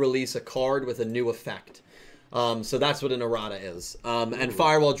re-release a card with a new effect. So that's what an errata is. And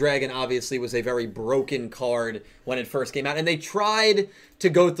Firewall Dragon obviously was a very broken card when it first came out. And they tried to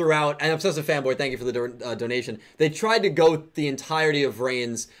go throughout, and Obsessive Fanboy, thank you for the donation. They tried to go the entirety of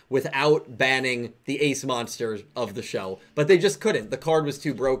Reigns without banning the ace monsters of the show. But they just couldn't. The card was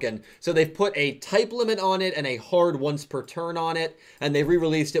too broken. So they've put a type limit on it and a hard once per turn on it. And they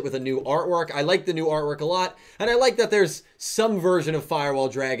re-released it with a new artwork. I like the new artwork a lot. And I like that there's some version of Firewall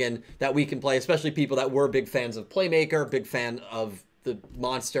Dragon that we can play, especially people that were big fans of Playmaker, big fan of the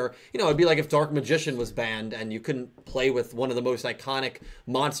monster. It'd be like if Dark Magician was banned and you couldn't play with one of the most iconic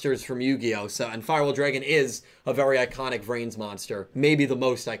monsters from Yu-Gi-Oh! And Firewall Dragon is a very iconic Vrains monster. Maybe the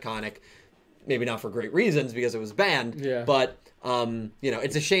most iconic. Maybe not for great reasons because it was banned. Yeah. But,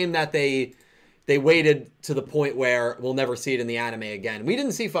 it's a shame that they waited to the point where we'll never see it in the anime again. We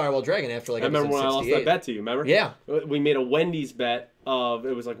didn't see Firewall Dragon after I remember when I lost that bet to you, remember? Yeah. We made a Wendy's bet of,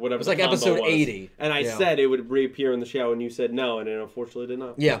 it was like whatever. It was like episode 80. And I said it would reappear in the show, and you said no, and it unfortunately did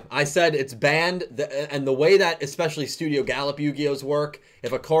not. Yeah, I said it's banned, and the way that especially Studio Gallop Yu-Gi-Ohs work,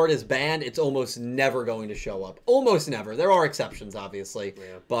 if a card is banned, it's almost never going to show up. Almost never. There are exceptions, obviously.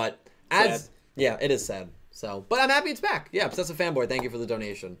 Yeah. But it is sad. So, but I'm happy it's back. Yeah, Obsessive Fanboy, thank you for the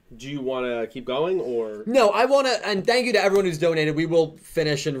donation. Do you want to keep going, or? No, I want to, and thank you to everyone who's donated. We will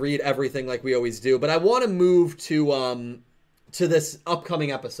finish and read everything like we always do, but I want to move to this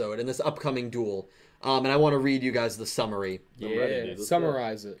upcoming episode and this upcoming duel, and I want to read you guys the summary. I'm ready, dude. Let's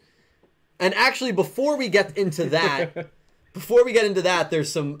Summarize it. And actually, before we get into that,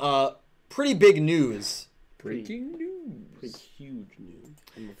 there's some pretty big news. Breaking news. Pretty huge news,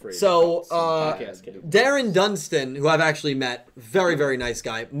 I'm afraid. So, Podcast came. Darren Dunstan, who I've actually met, very, very nice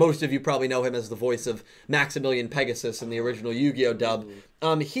guy. Most of you probably know him as the voice of Maximilian Pegasus in the original Yu-Gi-Oh! Dub.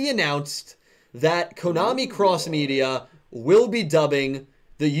 He announced that Konami Cross Media will be dubbing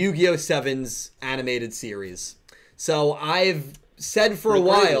the Yu-Gi-Oh! 7's animated series. So I've said for a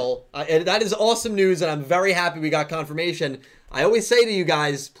while, and that is awesome news, and I'm very happy we got confirmation. I always say to you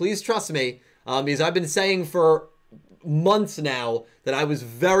guys, please trust me, because I've been saying for months now that I was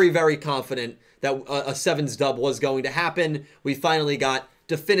very, very confident that a Sevens dub was going to happen. We finally got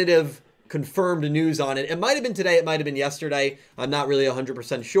definitive, confirmed news on it. It might have been today, it might have been yesterday. I'm not really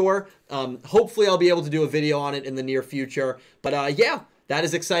 100% sure. Hopefully I'll be able to do a video on it in the near future. But yeah, that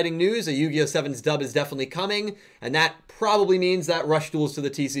is exciting news. A Yu-Gi-Oh! 7's dub is definitely coming, and that probably means that Rush Duels to the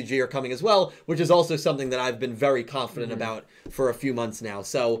TCG are coming as well, which is also something that I've been very confident about for a few months now.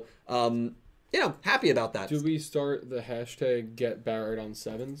 So, happy about that. Do we start the hashtag Get Barrett on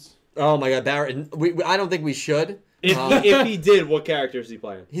Sevens? Oh my God, Barrett! I don't think we should. If he did, what character is he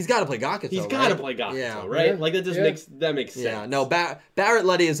playing? He's got to play Gakuto. He's got to right? play Gakuto, Yeah. right? Yeah. Like that makes sense. Yeah, no, Barrett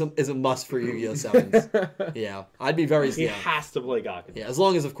Letty is a must for Yu-Gi-Oh! Sevens. Yeah, I'd be very. He has to play Gakuto. Yeah, as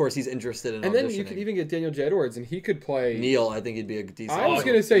long as of course he's interested in. And auditioning. then you could even get Daniel J. Edwards, and he could play Neil. I think he'd be a decent. I was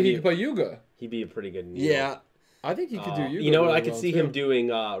gonna say he could play Yuga. He'd be a pretty good Neil. Yeah, I think he could do Yuga. You know what? really I could well, see too. him doing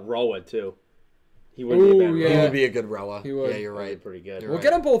Roa too. He would Ooh, be a bad yeah. he Roa. would be a good Roa. He would. Yeah, you're Right. right. Pretty good. You're We'll right.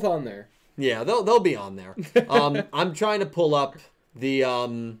 get them both on there. Yeah, they'll be on there. I'm trying to pull up the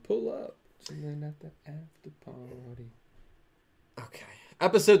Pull up. Something at the after party. Okay.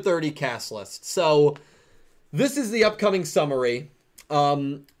 Episode 30 cast list. So, this is the upcoming summary.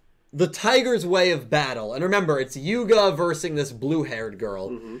 The Tiger's Way of Battle. And remember, it's Yuga versus this blue-haired girl.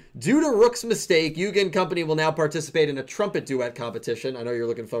 Mm-hmm. Due to Rook's mistake, Yuga and company will now participate in a trumpet duet competition. I know you're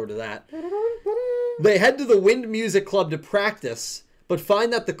looking forward to that. They head to the Wind Music Club to practice, but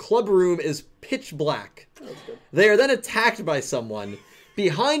find that the club room is pitch black. They are then attacked by someone.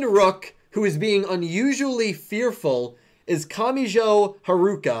 Behind Rook, who is being unusually fearful, is Kamijo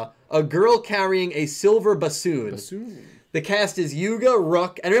Haruka, a girl carrying a silver bassoon. The cast is Yuga,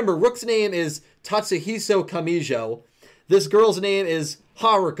 Rook, and remember, Rook's name is Tatsuhiso Kamijo. This girl's name is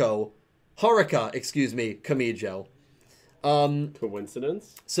Haruka, Kamijo.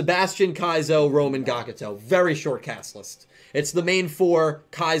 Coincidence? Sebastian, Kaizo, Roman, Gakuto. Very short cast list. It's the main four,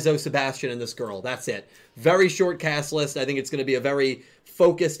 Kaizo, Sebastian, and this girl. That's it. Very short cast list. I think it's going to be a very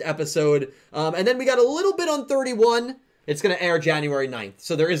focused episode. And then we got a little bit on 31. It's going to air January 9th.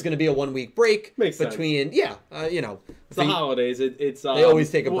 So there is going to be a 1 week break Makes between, sense. It's The holidays. It's They always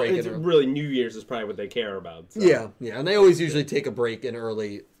take a break It's in really New Year's is probably what they care about. So. Yeah, and they always usually take a break in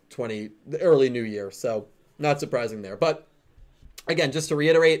early New Year. So not surprising there. But again, just to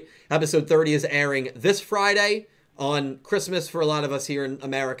reiterate, episode 30 is airing this Friday on Christmas for a lot of us here in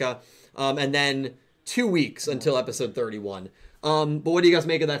America. And then 2 weeks until episode 31. But what do you guys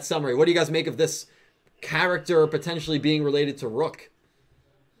make of that summary? What do you guys make of this character potentially being related to Rook?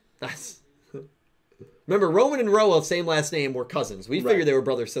 Remember, Roman and Roa, same last name, were cousins. We figured they were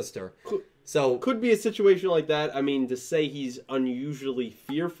brother-sister. So Could be a situation like that. I mean, to say he's unusually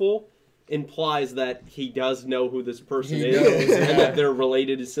fearful implies that he does know who this person He is knows, and that they're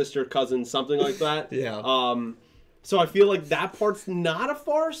related, his sister, cousin, something like that. Yeah. So I feel like that part's not a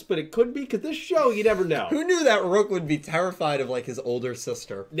farce, but it could be, because this show, you never know. who knew that Rook would be terrified of like his older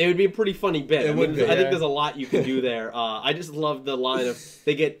sister? They would be a pretty funny bit. It would be, I think yeah. there's a lot you can do there. I just love the line of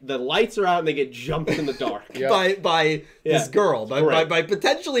the lights are out and they get jumped in the dark. Yeah. By this girl, by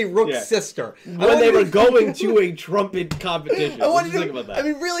potentially Rook's Yeah. sister. When they were going to a trumpet competition. I What want do you you to think about that? I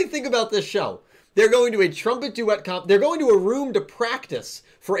mean, really think about this show. They're going to a trumpet duet They're going to a room to practice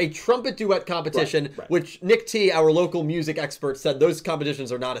for a trumpet duet competition, Right. which Nick T, our local music expert, said those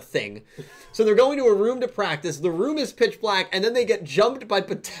competitions are not a thing. So they're going to a room to practice. The room is pitch black, and then they get jumped by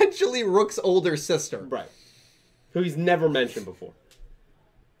potentially Rook's older sister. Right. Who he's never mentioned before.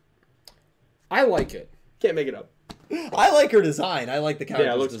 I like it. Can't make it up. I like her design. I like the Yeah, it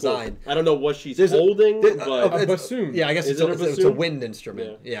character's looks design. cool. I don't know what she's There's a- holding, there- but A bassoon. Yeah, I guess Is it's it a it's a bassoon? wind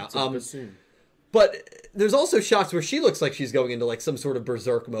instrument. Yeah. It's a bassoon. But there's also shots where she looks like she's going into like some sort of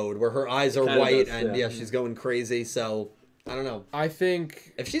berserk mode where her eyes are Kinda white does, and yeah. she's going crazy. So I don't know. I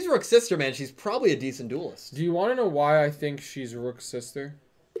think. If she's Rook's sister, man, she's probably a decent duelist. Do you want to know why I think she's Rook's sister?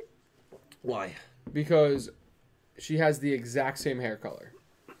 Why? Because she has the exact same hair color.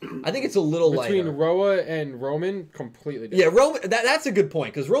 I think it's a little Between lighter. Roa and Roman, completely Yeah, different. Roman. That's a good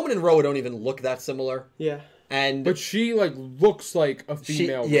point because Roman and Roa don't even look that similar. yeah. And But she like looks like a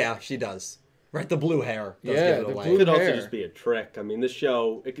female. she does. Right, the blue hair does Yeah, give it the away. blue- It could also hair. just be a trick. I mean, this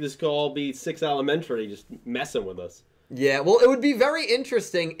show, this could all be 6 Elementary just messing with us. Yeah, well, it would be very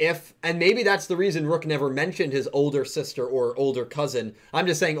interesting if, and maybe that's the reason Rook never mentioned his older sister or older cousin. I'm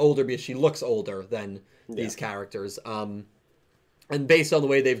just saying older because she looks older than these characters. And based on the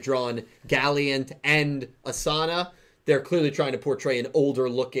way they've drawn Galliant and Asana, they're clearly trying to portray an older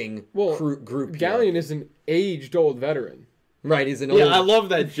looking group. here. Galleon is an aged old veteran. Right, he's an Yeah, old. I love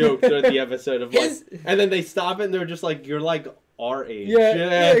that joke during the episode of like, His- and then they stop it and they're just like, "You're like our age."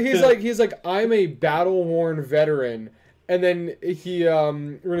 Yeah, he's like, I'm a battle worn veteran, and then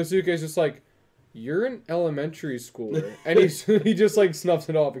Rinosuke is just like, you're an elementary schooler, and he just like snuffs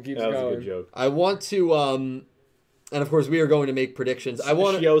it off and keeps that was going. a good joke. I want to, and of course we are going to make predictions. I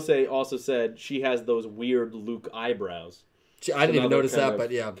want. Shiose also said she has those weird Luke eyebrows. I didn't even Another notice kind that, of but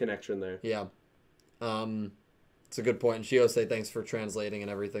yeah, connection there. yeah. It's a good point. And Shiose, thanks for translating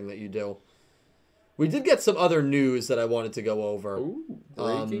and everything that you do. We did get some other news that I wanted to go over. Ooh,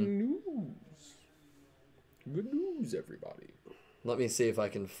 breaking news! Good news, everybody. Let me see if I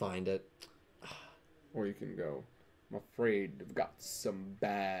can find it. Or you can go I'm afraid I've got some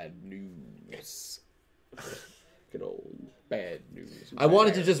bad news. Good old Bad news. I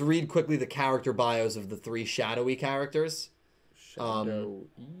wanted to just read quickly the character bios of the 3 shadowy characters. Shadow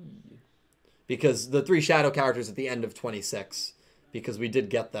Because the 3 shadow characters at the end of 26, because we did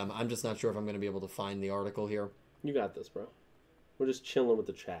get them. I'm just not sure if I'm going to be able to find the article here. You got this, bro. We're just chilling with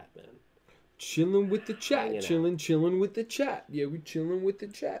the chat, man. Chilling with the chat. Hanging out. Chilling with the chat. Yeah, we chilling with the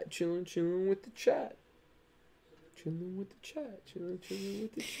chat. Chilling with the chat. Chilling with the chat. Chilling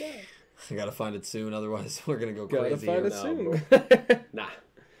with the chat. I gotta find it soon, otherwise we're gonna go Gotta crazy. find Here. it soon. Nah.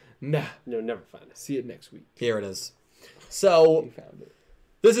 Nah. No, never find it. See it next week. Here it is. So, We found it.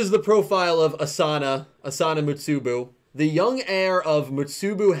 this is the profile of Asana Mutsubu, the young heir of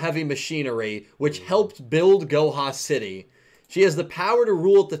Mutsubu Heavy Machinery, which helped build Goha City. She has the power to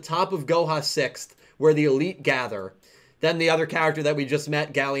rule at the top of Goha 6th, where the elite gather. Then the other character that we just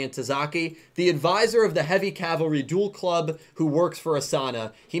met, Galleon Tazaki, the advisor of the Heavy Cavalry Duel Club who works for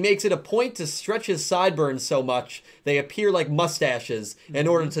Asana. He makes it a point to stretch his sideburns so much they appear like mustaches in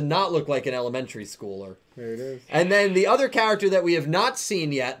order to not look like an elementary schooler. There it is. And then the other character that we have not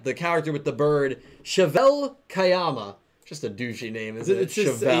seen yet, the character with the bird, Chevelle Kayama. Just a douchey name, isn't it? It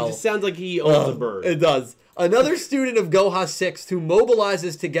just Chevelle. sounds like he owns a bird. It does. Another student of Goha 6th who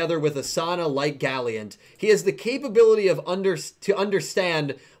mobilizes together with Asana like Galliant. He has the capability of to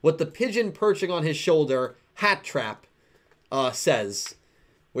understand what the pigeon perching on his shoulder, Hat Trap, says.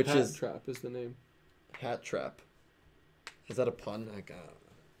 Which Hat is... Trap is the name. Hat Trap. Is that a pun? I don't know.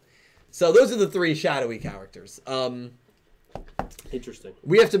 So those are the 3 shadowy characters. Interesting.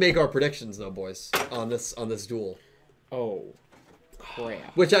 We have to make our predictions though, boys, on this duel. Oh,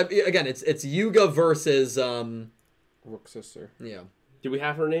 crap. Which again, it's Yuga versus Rook sister. yeah. Did we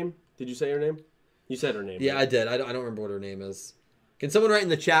have her name? Did you say her name? You said her name. Yeah, right? I did. I don't remember what her name is. Can someone write in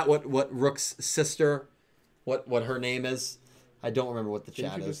the chat what Rook's sister, what her name is? I don't remember what the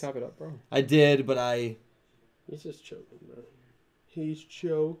Didn't chat you is. just have it up, bro? I did, but I He's just choking, bro. He's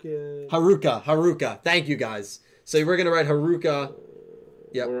choking. Haruka. Thank you guys. So we're gonna write Haruka.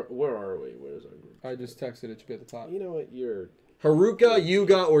 Yep. Where are we? Where's our group? I just texted it. It should be at the top. You know what? Haruka,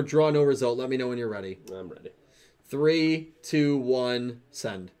 Yuga, or draw no result. Let me know when you're ready. I'm ready. 3, 2, 1,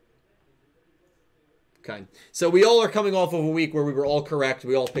 send. Okay. So we all are coming off of a week where we were all correct.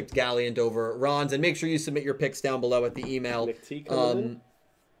 We all picked Galliant over Ron's. And make sure you submit your picks down below at the email. Nick T coming in?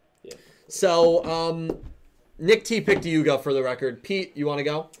 Yeah. So, Nick T picked Yuga for the record. Pete, you want to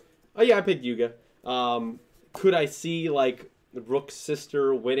go? Oh yeah, I picked Yuga. Could I see like Rook's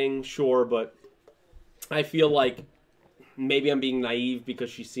sister winning? Sure, but I feel like maybe I'm being naive because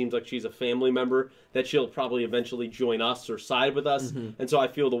she seems like she's a family member, that she'll probably eventually join us or side with us. And so I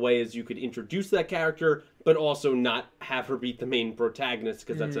feel the way is you could introduce that character, but also not have her beat the main protagonist,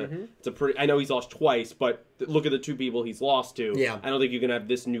 because it's a pretty... I know he's lost twice, but look at the 2 people he's lost to. Yeah. I don't think you can have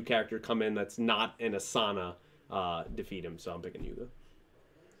this new character come in that's not an Asana defeat him, so I'm picking Yuga.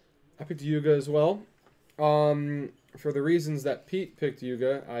 I picked Yuga as well. For the reasons that Pete picked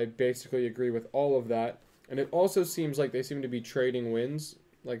Yuga, I basically agree with all of that. And it also seems like they seem to be trading wins,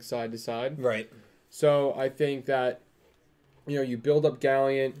 like side to side. Right. So I think that, you build up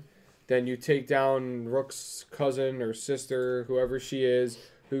Galliant, then you take down Rook's cousin or sister, whoever she is,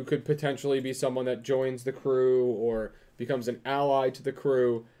 who could potentially be someone that joins the crew or becomes an ally to the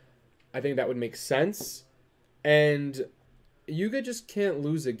crew. I think that would make sense. And Yuga just can't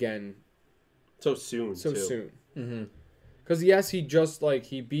lose again So soon, so too. soon. Mm-hmm. Because yes, he just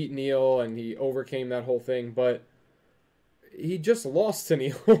he beat Neil and he overcame that whole thing, but he just lost to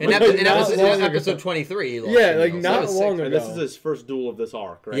Neil. In episode 23, he lost Yeah, to like, Neil. not So- long ago. And this is his first duel of this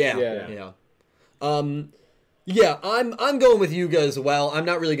arc, right? Yeah. Yeah, I'm going with Yuga as well. I'm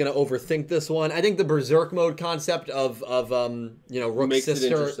not really going to overthink this one. I think the Berserk mode concept of Rook's Makes it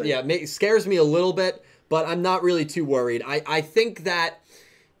sister, interesting. scares me a little bit, but I'm not really too worried. I think that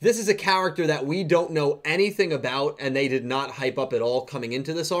this is a character that we don't know anything about, and they did not hype up at all coming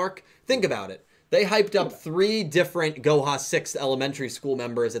into this arc. Think about it. They hyped up 3 different Goha 6th elementary school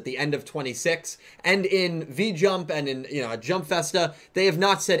members at the end of 26, and in V-Jump and in Jump Festa, they have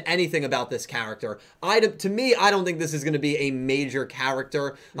not said anything about this character. To me, I don't think this is going to be a major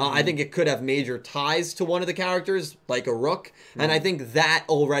character. I think it could have major ties to one of the characters, like a Rook, and I think that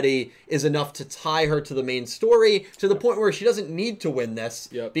already is enough to tie her to the main story, to the point where she doesn't need to win this,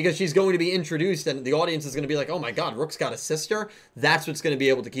 because she's going to be introduced, and the audience is going to be like, oh my god, Rook's got a sister? That's what's going to be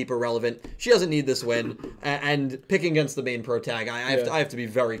able to keep her relevant. She doesn't need this win, and picking against the main pro tag, I have to be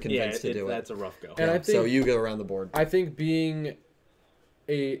very convinced to do it. That's a rough go. And I think, so you go around the board. I think being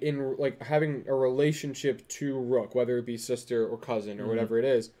having a relationship to Rook, whether it be sister or cousin or whatever it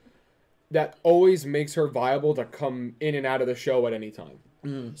is, that always makes her viable to come in and out of the show at any time.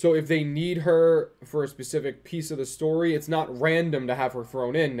 So if they need her for a specific piece of the story, it's not random to have her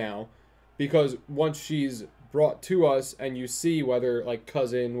thrown in now, because once she's brought to us and you see whether like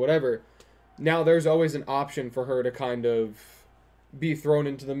cousin, whatever, now there's always an option for her to kind of be thrown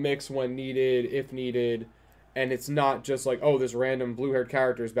into the mix when needed, if needed, and it's not just like, oh, this random blue-haired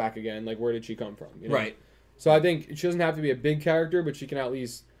character is back again. Like, where did she come from? You know? Right. So I think she doesn't have to be a big character, but she can at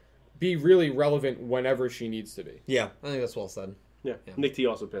least be really relevant whenever she needs to be. Yeah, I think that's well said. Yeah. Nick T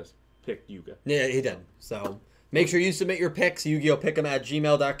also picked Yuga. Yeah, he did. So make sure you submit your picks,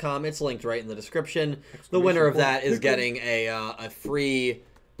 yugiopickem@gmail.com. It's linked right in the description. The winner of that is getting a free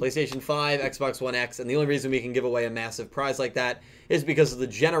PlayStation 5, Xbox One X, and the only reason we can give away a massive prize like that is because of the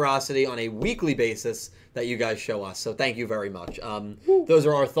generosity on a weekly basis that you guys show us. So thank you very much. Those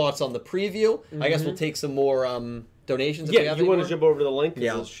are our thoughts on the preview. I guess we'll take some more donations. If we have you want more. to jump over to the link?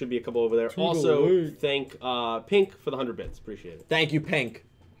 Yeah. There should be a couple over there. Also, thank Pink for the 100 bits. Appreciate it. Thank you, Pink.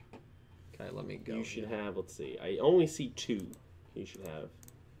 Okay, let me go. You should have, let's see, I only see 2 you should have.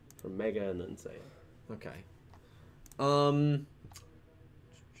 From Mega and then Saya. Okay.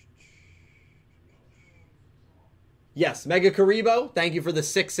 Yes, Mega Karibo, thank you for the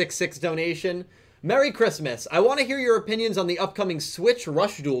 666 donation. Merry Christmas. I want to hear your opinions on the upcoming Switch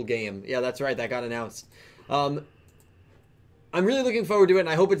Rush Duel game. Yeah, that's right, that got announced. I'm really looking forward to it, and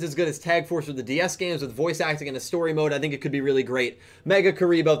I hope it's as good as Tag Force with the DS games with voice acting and a story mode. I think it could be really great. Mega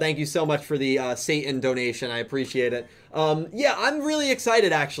Karibo, thank you so much for the Satan donation. I appreciate it. Yeah, I'm really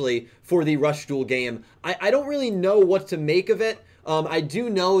excited, actually, for the Rush Duel game. I don't really know what to make of it. I do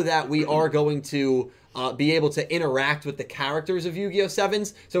know that we are going to be able to interact with the characters of Yu-Gi-Oh!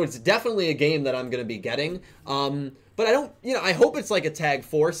 Sevens, so it's definitely a game that I'm going to be getting. But I don't, I hope it's like a Tag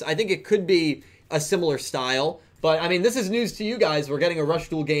Force. I think it could be a similar style. But, I mean, this is news to you guys. We're getting a Rush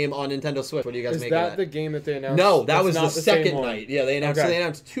Duel game on Nintendo Switch. What do you guys make of that? Is that the game that they announced? No, that That's was the not second same night. Yeah, they announced, Okay. so they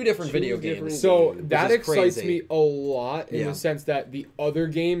announced 2 different video games. So that is excites crazy. me a lot in the sense that the other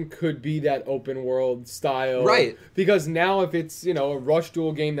game could be that open world style. Right. Because now if it's, a Rush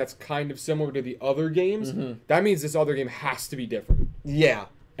Duel game that's kind of similar to the other games, that means this other game has to be different. Yeah.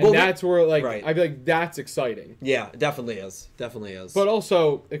 And that's where, right. I feel like that's exciting. Yeah, it definitely is. Definitely is. But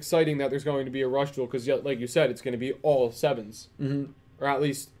also exciting that there's going to be a Rush Duel because, like you said, it's going to be all 7s. Or at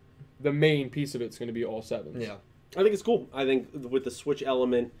least the main piece of it's going to be all 7s. Yeah. I think it's cool. I think with the Switch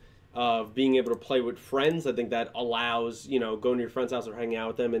element of being able to play with friends, I think that allows, going to your friend's house or hanging out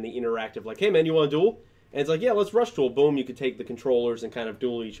with them and the interactive, like, hey, man, you want to duel? And it's like, yeah, let's Rush Duel. Boom, you could take the controllers and kind of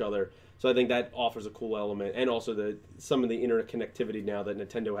duel each other. So I think that offers a cool element, and also some of the internet connectivity now that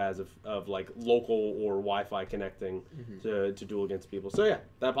Nintendo has of like local or Wi-Fi connecting to duel against people. So yeah,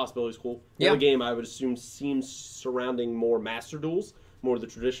 that possibility is cool. The other game I would assume seems surrounding more Master Duels, more of the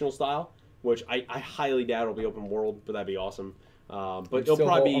traditional style, which I highly doubt it'll be open world, but that'd be awesome. But it'll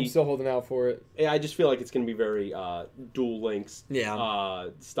probably be. I'm still holding out for it. Yeah, I just feel like it's going to be very Duel Links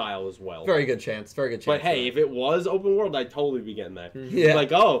style as well. Very good chance. Very good chance. But hey, if it was open world, I'd totally be getting that. Yeah.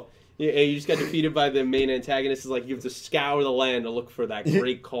 Like, oh, you just got defeated by the main antagonist. It's like you have to scour the land to look for that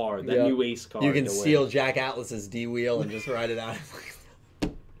great card, that new ace card. You can to steal win. Jack Atlas's D-Wheel and just ride it out.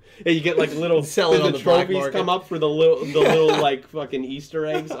 Yeah, you get like little Sell it on the black trophies market. come up for the little like fucking Easter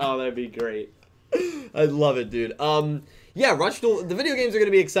eggs. Oh, that'd be great. I love it, dude. Yeah, Rush Duel, the video games are going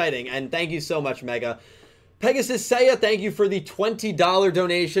to be exciting, and thank you so much, Mega. Pegasus Saya, thank you for the $20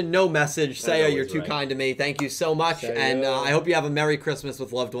 donation. No message. Saya, you're too kind to me. Thank you so much, Saya. and I hope you have a Merry Christmas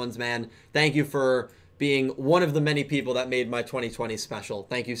with loved ones, man. Thank you for being one of the many people that made my 2020 special.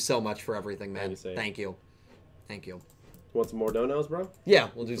 Thank you so much for everything, man. Thank you. Thank you. Want some more donos, bro? Yeah,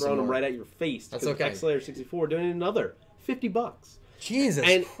 we'll do some Throwing more. them right at your face. That's okay. XLayer64 donated another $50. Jesus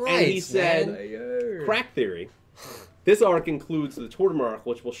Christ, and he said, man. Crack Theory. This arc includes the Tortimer arc,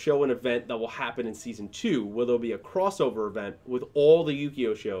 which will show an event that will happen in Season 2, where there'll be a crossover event with all the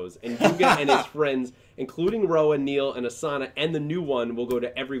Yu-Gi-Oh! Shows, and Yuga and his friends, including Roa, Neil, and Asana, and the new one, will go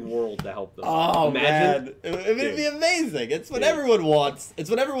to every world to help them. Oh, Imagine? man. It would be amazing. It's what everyone wants.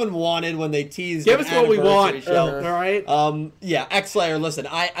 It's what everyone wanted when they teased Give an us what we want, anniversary show. all right? Yeah, X-Slayer, listen,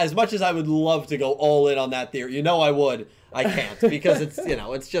 as much as I would love to go all in on that theory, I would, I can't, because it's,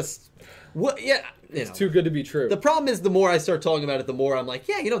 it's just... It's too good to be true. The problem is, the more I start talking about it, the more I'm like,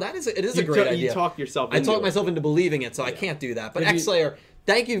 yeah, it is a great idea. You talk yourself I into talk it. myself into believing it, so I can't do that. But Maybe- X-Slayer,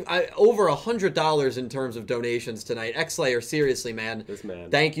 thank you. Over $100 in terms of donations tonight. X-Slayer, seriously, man. This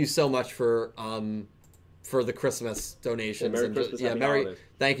man. Thank you so much for the Christmas donations. Merry and Christmas, happy Merry. holidays.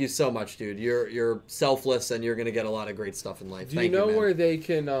 Thank you so much, dude. You're selfless, and you're gonna get a lot of great stuff in life. Do Thank you know man. where they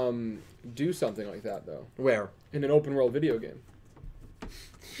can do something like that, though? Where? In an open world video game.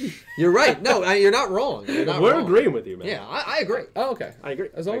 You're right. No, you're not wrong. You're not We're wrong. agreeing with you, man. Yeah, I agree. Oh, okay. I agree.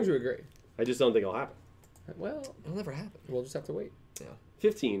 As long as you agree. I just don't think it'll happen. Well, It'll never happen. we'll just have to wait. Yeah.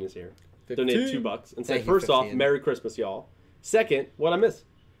 15 is here. 15. Donated $2 and said, Thank you, first off, 15. Merry Christmas, y'all. Second, what I miss?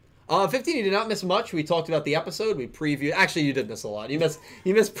 15, you did not miss much. We talked about the episode. We previewed. Actually, you did miss a lot. You missed.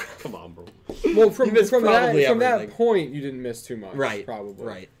 Come on, bro. Well, from missed probably that everything. point, you didn't miss too much. Right. Probably.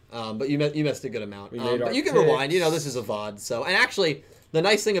 Right. But you missed a good amount. We made our but you can picks. rewind. You know, this is a VOD. So, and actually, the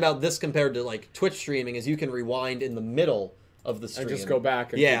nice thing about this compared to like Twitch streaming is you can rewind in the middle of the stream And just go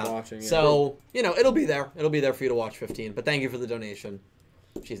back and keep watching. Yeah. So, you know, it'll be there. It'll be there for you to watch 15. But thank you for the donation.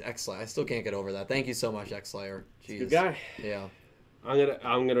 Jeez, X-Slayer. I still can't get over that. Thank you so much, X-Slayer. Jeez. Good guy. Yeah.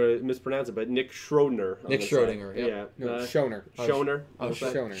 I'm gonna mispronounce it, but Nick Schrodner. Nick Schrodinger. Yep. Yeah. No, Schoner. Schoner. Oh,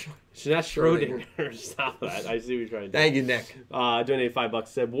 Schoner. It's not Schrodinger. Stop that. I see what you're trying to do. Thank you, Nick. Donated $5.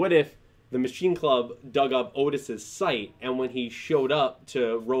 Said, what if the Machine Club dug up Otis's site, and when he showed up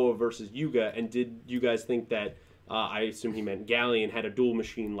to Roa versus Yuga, and did you guys think that, I assume he meant Galleon, had a dual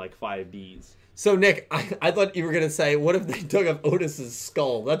machine like 5Bs? So, Nick, I thought you were going to say, what if they dug up Otis's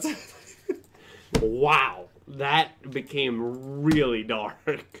skull? That's... Wow. That became really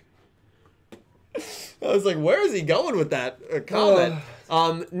dark. I was like, where is he going with that comment?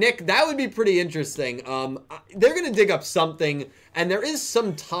 Nick, that would be pretty interesting. They're going to dig up something, and there is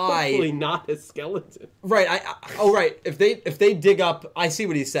some tie. Hopefully not a skeleton. Right. Right. If they dig up, I see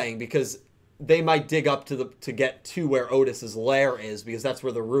what he's saying, because they might dig up to get to where Otis's lair is, because that's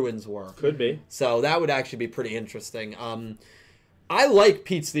where the ruins were. Could be. So that would actually be pretty interesting. I like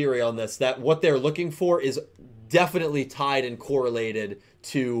Pete's theory on this, that what they're looking for is definitely tied and correlated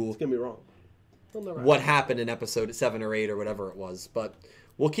to It's going to be wrong. They'll never what happened in episode 7 or 8 or whatever it was. But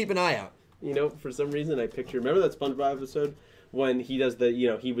we'll keep an eye out. You know, for some reason I picture, remember that SpongeBob episode when he does the,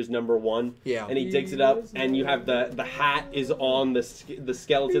 he was number 1? Yeah. And he digs it up, and you have the hat is on the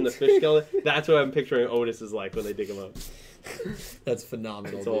skeleton, the fish skeleton. That's what I'm picturing Otis is like when they dig him up. That's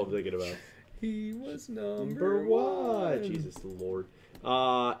phenomenal. That's all I'm thinking about. He was Number 1. Jesus Lord.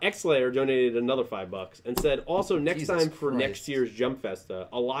 X-Layer donated another $5 and said, also, next Jesus time for Christ. next year's Jump Festa,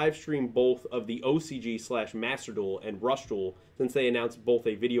 a live stream both of the OCG/Master Duel and Rush Duel, since they announced both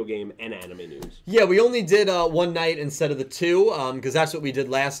a video game and anime news. Yeah, we only did one night instead of the 2, because that's what we did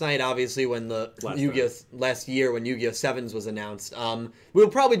last night, obviously, when the last year when Yu-Gi-Oh! 7s was announced. We'll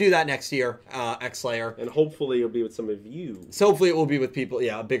probably do that next year, X-Layer. And hopefully it'll be with some of you. So hopefully it will be with people,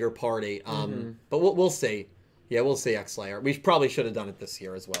 a bigger party. But we'll see. Yeah, we'll see, X-Layer. We probably should have done it this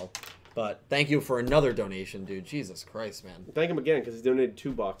year as well. But thank you for another donation, dude. Jesus Christ, man. Thank him again, because he donated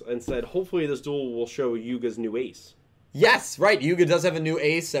 $2 and said, hopefully this duel will show Yuga's new ace. Yes, right. Yuga does have a new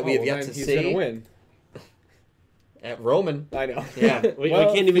ace that we have yet to he's see. He's gonna win. At Roman. I know. Yeah. We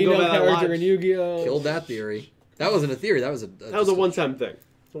can't even go by that character logic. in Yu-Gi-Oh! Killed that theory. That wasn't a theory. That was That was a one-time thing.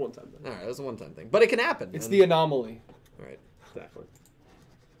 It's a one-time thing. All right, that was a one-time thing. But it can happen. It's the anomaly. All right. Exactly.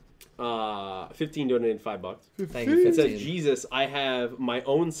 15 donated $5. Thank you, It says, 15. Jesus, I have my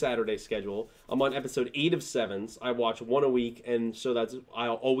own Saturday schedule. I'm on episode 8 of Sevens. I watch one a week, and so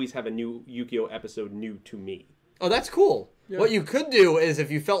I'll always have a new Yu-Gi-Oh! Episode new to me. Oh, that's cool. Yeah. What you could do is,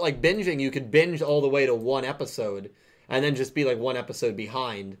 if you felt like binging, you could binge all the way to one episode, and then just be like one episode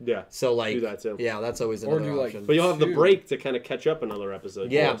behind. Yeah, So like, do that too. yeah, that's always Or another do, like, option. But you'll have the 2. break to kind of catch up another episode.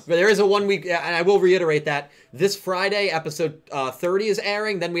 Yeah, Yes. but there is a 1 week, and I will reiterate that this Friday, episode 30 is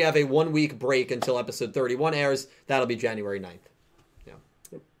airing. Then we have a 1 week break until episode 31 airs. That'll be January 9th.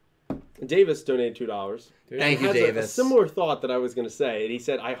 Davis donated $2. Thank you, Has Davis. a similar thought that I was going to say, and he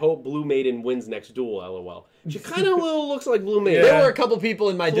said, I hope Blue Maiden wins next duel, LOL. She kind of looks like Blue Maiden. There were a couple people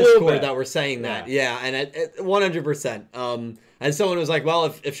in my A little Discord bit. that were saying that. Yeah, and at 100%. And someone was like,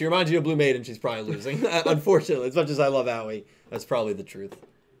 well, if she reminds you of Blue Maiden, she's probably losing. Unfortunately, as much as I love Aoi, that's probably the truth.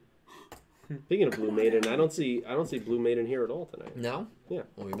 Speaking of Blue Maiden, I don't see Blue Maiden here at all tonight. No? Yeah.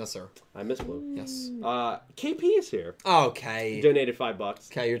 Well, we miss her. I miss Blue. Yes. KP is here. Okay. He donated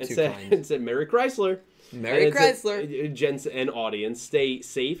 $5. Okay, you're and too said, kind. And said, Merry Chrysler. Merry And it said, Chrysler. Gents and audience, stay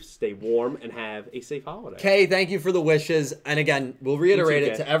safe, stay warm, and have a safe holiday. Kay, thank you for the wishes. And again, we'll reiterate You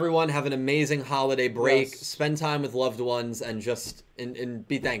too, it Kay. to everyone. Have an amazing holiday break. Yes. Spend time with loved ones and just and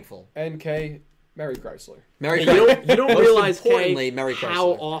be thankful. NK, Merry Chrysler. Merry Hey, Chrysler. you don't Most realize, importantly, Kay, Merry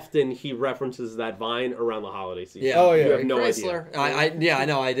how Chrysler. often he references that vine around the holiday season. Yeah. Oh, yeah. You have no Chrysler. idea. I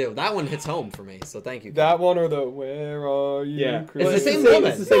know, I do. That one hits home for me, so thank you. That one or the Where Are You? Yeah. It's Chrysler? the same the same- woman.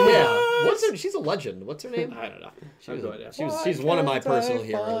 it's the same woman. Yeah. What's her? She's a legend. What's her name? I don't know. I have no idea. She's one of my personal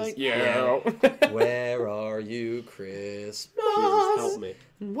heroes. Yeah. Where are you, Christmas? Jesus, help me.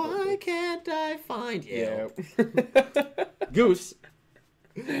 Why can't I find you? Yeah. Goose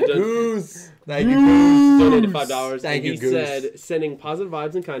Goose. Thank you, Goose. Donated $5. Thank and you, he Goose. said, sending positive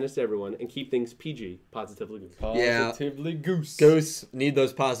vibes and kindness to everyone and keep things PG. Positively Goose. Positively Goose. Goose, need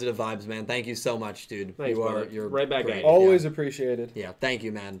those positive vibes, man. Thank you so much, dude. Thanks, brother. You're Right back great. at you. Always appreciated. Yeah, thank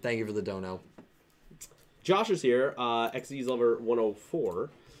you, man. Thank you for the dono. Josh is here, XZ's Lover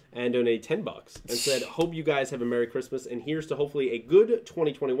 104, and donated $10 and said, hope you guys have a Merry Christmas, and here's to hopefully a good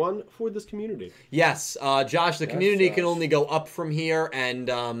 2021 for this community. Yes, Josh, the community Josh. can only go up from here, and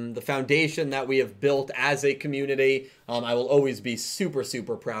the foundation that we have built as a community, I will always be super,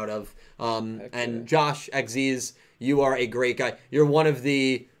 super proud of. And Josh, XZ's, you are a great guy. You're one of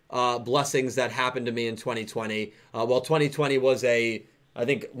the blessings that happened to me in 2020. Well, 2020 was I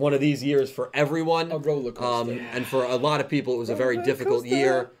think one of these years for everyone. A roller coaster. And for a lot of people, it was a very difficult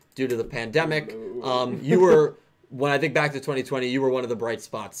year due to the pandemic. You were, when I think back to 2020, you were one of the bright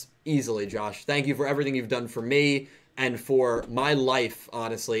spots, easily, Josh. Thank you for everything you've done for me and for my life,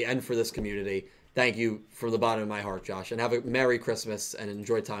 honestly, and for this community. Thank you from the bottom of my heart, Josh. And have a Merry Christmas and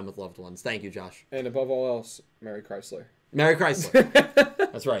enjoy time with loved ones. Thank you, Josh. And above all else, Merry Chrysler. Merry Chrysler.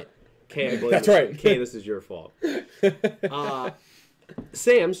 That's right. Kay, I believe That's right. Kay, this is your fault.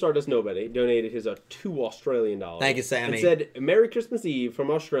 Sam, Stardust Nobody, donated his $2 Australian. Thank you, Sammy. And said, Merry Christmas Eve from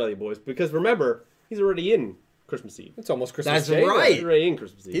Australia, boys. Because remember, he's already in Christmas Eve. It's almost Christmas That's Day. right. He's already in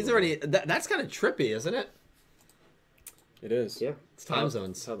Christmas Eve. He's already, that's kind of trippy, isn't it? It is. Yeah. It's time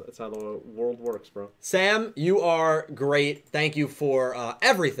zones. That's how the world works, bro. Sam, you are great. Thank you for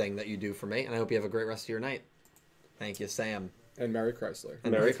everything that you do for me, and I hope you have a great rest of your night. Thank you, Sam. And Merry Chrysler.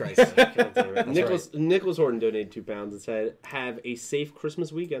 And Merry Christmas. Nicholas Horton donated £2 and said, have a safe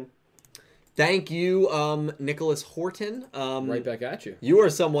Christmas weekend. Thank you, Nicholas Horton. Right back at you. You are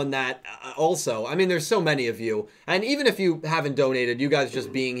someone that also, I mean, there's so many of you, and even if you haven't donated, you guys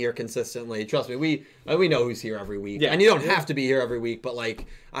just being here consistently, trust me, we know who's here every week. Yeah. And you don't have to be here every week, but like,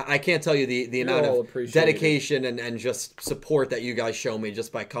 I can't tell you the amount all of appreciated. dedication and just support that you guys show me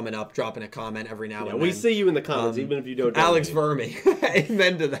just by coming up, dropping a comment every now and then. We see you in the comments, even if you don't donate. Alex Verme.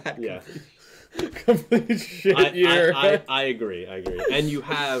 Amen to that. Yeah. Complete shit year. I agree. And you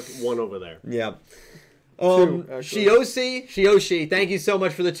have one over there. Yeah. Two, actually. Shioshi, thank you so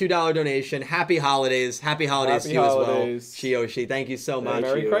much for the $2 donation. Happy holidays. Happy holidays to you holidays. as well. Shioshi, thank you so much.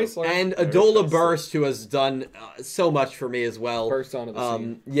 Merry you. Chrysler. And Merry Adola Chrysler. Burst, who has done so much for me as well. Burst onto the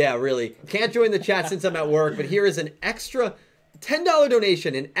scene. Yeah, really. Can't join the chat since I'm at work, but here is an extra $10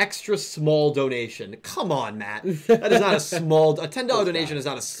 donation, an extra small donation. Come on, Matt. That is not a small... A $10 donation is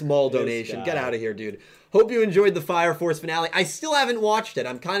not a small donation. Get out of here, dude. Hope you enjoyed the Fire Force finale. I still haven't watched it.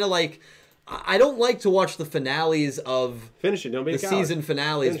 I'm kind of like... I don't like to watch the finales of... Finish it. Don't be the a coward. season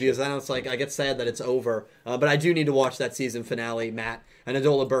finales because I know it's like I get sad that it's over. But I do need to watch that season finale, Matt. And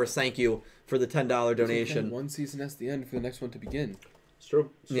Adola Burst, thank you for the $10 donation. One season that's the end for the next one to begin. It's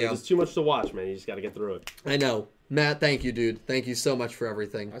true. Yeah. There's too much to watch, man. You just got to get through it. I know. Matt, thank you, dude. Thank you so much for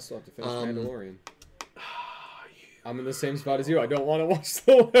everything. I still have to finish Mandalorian. I'm in the same spot as you. I don't want to watch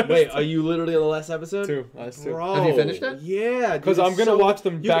the last. Wait, are you literally on the last episode? Two. Last two. Bro, Have you finished it? Yeah, Because I'm gonna watch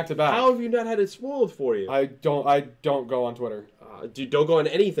them back to back. How have you not had it spoiled for you? I don't go on Twitter. Dude, don't go on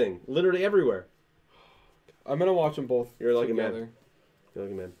anything. Literally everywhere. I'm gonna watch them both. You're a lucky man. together. You're a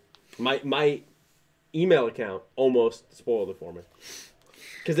lucky man. My email account almost spoiled it for me.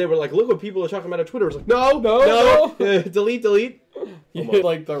 Because they were like, look what people are talking about on Twitter. I was like, no. delete. You hit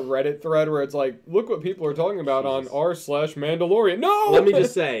like the Reddit thread where it's like, look what people are talking about on r/Mandalorian. No. Let me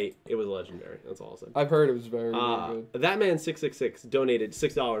just say, it was legendary. That's all I'll say. I've heard it was very, very good. That man 666 donated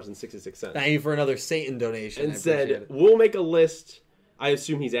 $6.66. Thank you for another Satan donation. And I appreciate said, it. we'll make a list. I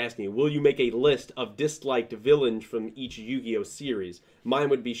assume he's asking you, will you make a list of disliked villains from each Yu-Gi-Oh series? Mine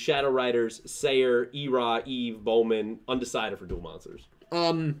would be Shadow Riders, Sayer, Era, Eve, Bowman, undecided for Duel Monsters.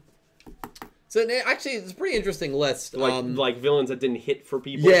 So actually, it's a pretty interesting list. Like villains that didn't hit for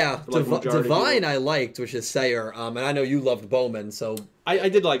people. Yeah, like majority Divine people. I liked, which is Sayer, and I know you loved Bowman, so I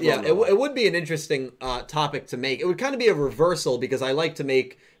did like yeah, Bowman. it would be an interesting topic to make. It would kind of be a reversal because I like to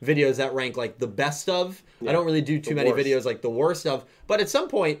make videos that rank like the best of. Yeah, I don't really do too many worst. videos like the worst of, but at some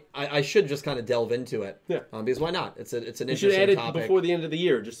point I should just kind of delve into it. Yeah, because why not? It's an you interesting should add it topic. before the end of the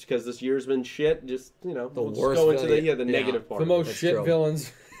year, just because this year's been shit. Just The let's worst go into villain. the negative part. The most That's shit true.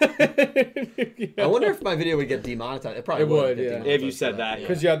 villains. I wonder if my video would get demonetized. It probably It would, get yeah. demonetized If you said for that, yeah.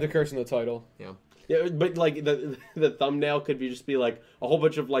 Because you have the curse in the title. Yeah, but like the thumbnail could be just be like a whole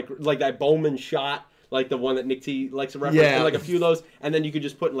bunch of like that Bowman shot, like the one that Nick T likes to reference, Yeah. and like a few of those, and then you could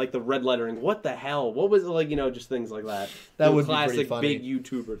just put like the red lettering. What the hell? What was it like? Just things like that. That The would be classic pretty funny. big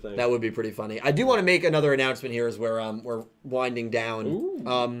YouTuber thing. That would be pretty funny. I do want to make another announcement here as we're winding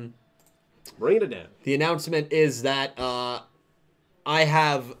down. Bringing it down. The announcement is that I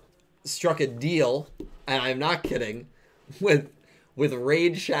have struck a deal, and I'm not kidding, with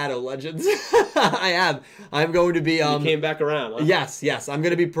Raid Shadow Legends. I have. I'm going to be... You came back around, huh? Yes. I'm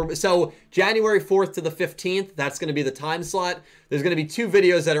going to be... So, January 4th to the 15th, that's going to be the time slot. There's going to be 2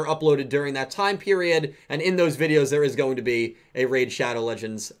 videos that are uploaded during that time period, and in those videos, there is going to be a Raid Shadow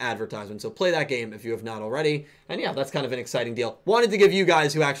Legends advertisement. So, play that game if you have not already. And yeah, that's kind of an exciting deal. Wanted to give you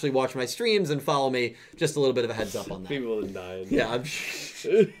guys who actually watch my streams and follow me just a little bit of a heads up on that. People are dying. Yeah, I'm...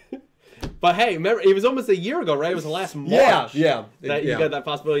 But hey, remember, it was almost a year ago, right? It was the last March. Yeah. That you got that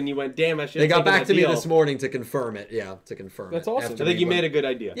possibility, and you went, damn, I should have They got taken back that to me deal. this morning to confirm it. Yeah, to confirm That's it. awesome. After I think we you went- made a good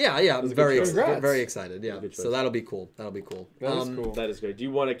idea. Yeah, I'm a very, good choice. Congrats. very excited. Yeah, Good choice. so that'll be cool. That'll be cool. That is cool. That is great. Do you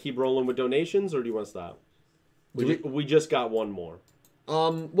want to keep rolling with donations, or do you want to stop? Do We just got one more.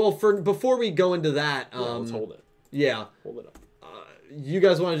 Well, before we go into that, Yeah, let's hold it. Yeah, Hold it up. you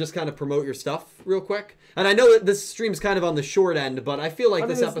guys want to just kind of promote your stuff real quick? And I know that this stream's kind of on the short end, but I feel like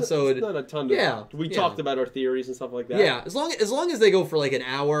this episode, It's not a ton. To, we talked about our theories and stuff like that. Yeah, as long as they go for like an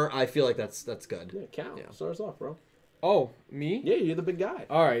hour, I feel like that's good. Yeah, count. Yeah. Start us off, bro. Oh, me? Yeah, you're the big guy.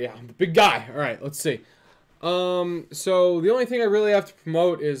 All right, yeah, I'm the big guy. All right, let's see. So the only thing I really have to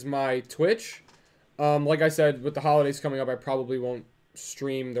promote is my Twitch. Like I said, with the holidays coming up, I probably won't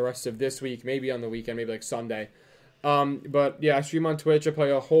stream the rest of this week. Maybe on the weekend, maybe like Sunday. But yeah, I stream on Twitch. I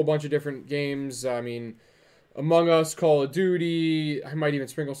play a whole bunch of different games. I mean, Among Us, Call of Duty. I might even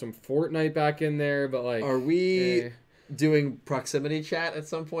sprinkle some Fortnite back in there. But like, Are we doing proximity chat at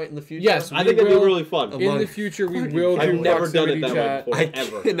some point in the future? Yes, I think it'd be really fun. in the future we will do I've never done it proximity that chat. way I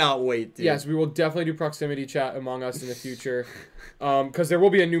before, ever. cannot wait, dude. Yes, we will definitely do proximity chat Among Us in the future, because there will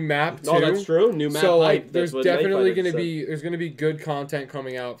be a new map too. Oh, that's true. New map. So like, hype. there's That's what definitely Night Fighter gonna said. be good content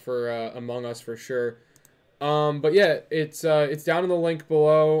coming out for Among Us for sure. But yeah, it's down in the link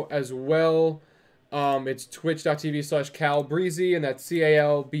below as well. It's twitch.tv/calbreezy, and that's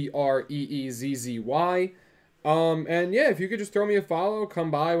CALBREEZZY. And yeah, if you could just throw me a follow,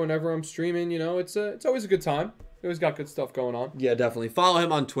 come by whenever I'm streaming. You know, it's always a good time. He always got good stuff going on. Yeah, definitely. Follow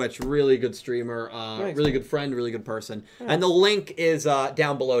him on Twitch. Really good streamer. Thanks, really man. good friend. Really good person. And the link is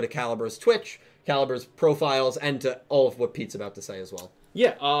down below to Caliber's Twitch, Caliber's profiles, and to all of what Pete's about to say as well.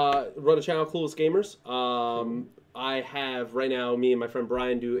 Yeah, run a channel, Coolest Gamers. I have right now, me and my friend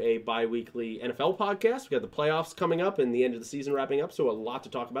Brian do a bi-weekly NFL podcast. We got the playoffs coming up and the end of the season wrapping up, so a lot to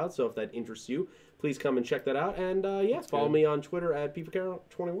talk about. So if that interests you, please come and check that out. And yeah, follow me on Twitter at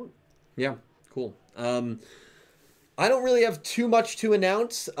PeteCarroll21. Yeah, cool. I don't really have too much to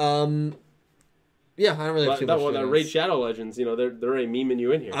announce. Yeah, I don't really have too much to That announce. Raid Shadow Legends, you know, they're already memeing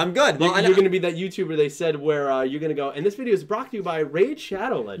you in here. I'm good. Well, You're going to be that YouTuber they said where you're going to go, and this video is brought to you by Raid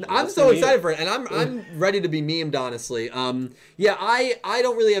Shadow Legends. I'm That's so the excited meme. for it, and I'm ready to be memed, honestly. Yeah, I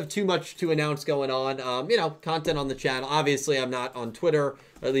don't really have too much to announce going on. You know, content on the channel. Obviously, I'm not on Twitter,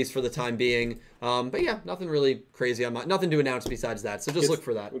 at least for the time being. But yeah, nothing really crazy. Nothing to announce besides that. So just look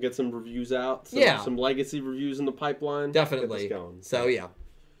for that. We'll get some reviews out. Yeah. Some legacy reviews in the pipeline. Definitely. Get this going. So yeah.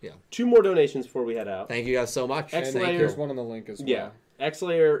 2 more donations before we head out. Thank you guys so much. And Excellent. there's one on the link as well. Yeah.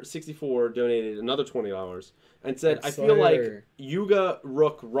 XLayer64 donated another $20 and said, I feel Slayer. like Yuga,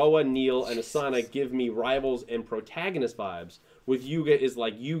 Rook, Roa, Neil, and Asana give me rivals and protagonist vibes. With Yuga is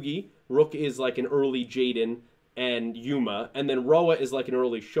like Yugi, Rook is like an early Jaden and Yuma, and then Roa is like an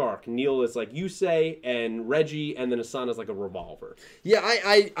early Shark. Neil is like Yusei and Reggie, and then Asana is like a Revolver. Yeah,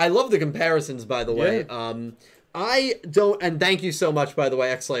 I love the comparisons, by the way. I don't, and thank you so much, by the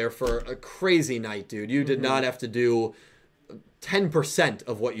way, XLayer, for a crazy night, dude. You did not have to do 10%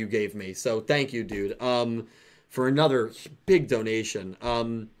 of what you gave me, so thank you, dude, for another big donation.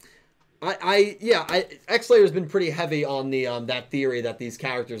 XLayer has been pretty heavy on the that theory that these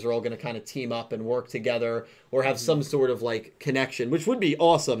characters are all going to kind of team up and work together or have some sort of like connection, which would be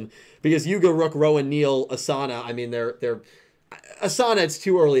awesome because Yuga, Rook, Rowan, Neil, Asana. I mean, they're Asana. It's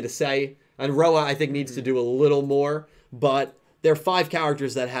too early to say, and Roa I think needs to do a little more. But they're 5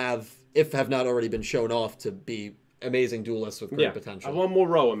 characters that have not already been shown off to be amazing duelists with great potential. I want more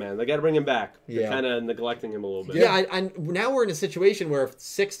Roa, man. They got to bring him back. They're Yeah. kind of neglecting him a little bit. Yeah, and now we're in a situation where if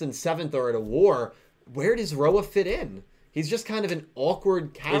 6th and 7th are at a war, where does Roa fit in? He's just kind of an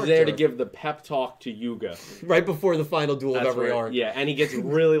awkward character. He's there to give the pep talk to Yuga. right before the final duel That's of every right. arc. Yeah, and he gets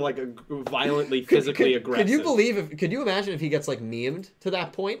really like violently, physically aggressive. Could you imagine if he gets like memed to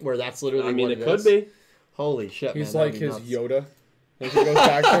that point where that's literally I mean, what it could is? be. Holy shit, He's man, like that'd his be nuts. Yoda. Like he goes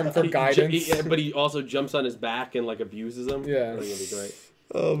back to him for guidance. But he also jumps on his back and like abuses him. Yeah. I think it'd be great.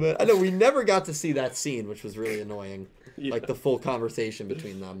 Oh man, I know we never got to see that scene, which was really annoying. Yeah. Like the full conversation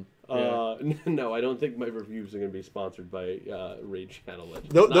between them. No, I don't think my reviews are going to be sponsored by Raid Channel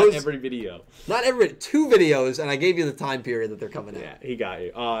Legends. Those, not every video. Not every 2 videos, and I gave you the time period that they're coming out. Yeah, he got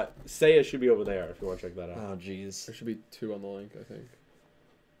you. Seiya should be over there if you want to check that out. Oh, jeez. There should be 2 on the link, I think.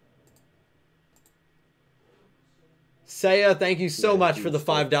 Seiya, thank you so much for the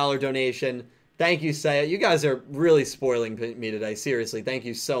 $5 donation. Thank you, Seiya. You guys are really spoiling me today. Seriously, thank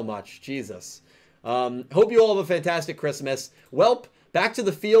you so much. Jesus. Hope you all have a fantastic Christmas. Welp, back to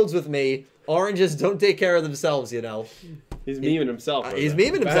the fields with me. Oranges don't take care of themselves, you know. He's memeing himself. Right He's now.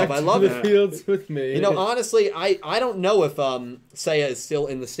 memeing himself. I love the it. fields with me. You know, honestly, I don't know if Seiya is still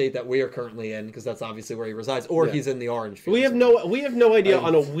in the state that we are currently in, because that's obviously where he resides, or he's in the orange field. We have no idea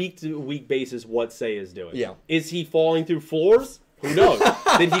on a week-to-week basis what Seiya is doing. Yeah. Is he falling through floors? Who knows?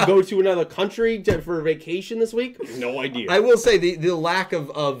 Did he go to another country for vacation this week? No idea. I will say the lack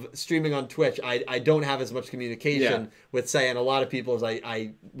of streaming on Twitch, I don't have as much communication with Seiya and a lot of people as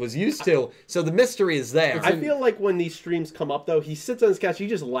I was used to. So the mystery is there. I feel like when these streams come up, though, he sits on his couch, he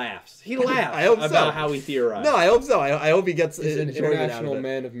just laughs. He laughs I hope about so. how he theorized. No, I hope so. I hope he gets He's an enjoyment out of international it.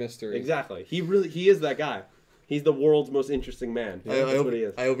 man of mystery. Exactly. He is that guy. He's the world's most interesting man. I That's hope, what he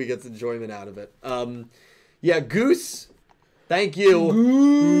is. I hope he gets enjoyment out of it. Goose, thank you.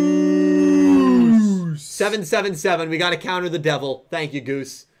 Goose 777. We got to counter the devil. Thank you,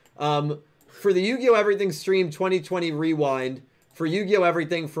 Goose. For the Yu-Gi-Oh! Everything Stream 2020 Rewind. For Yu-Gi-Oh!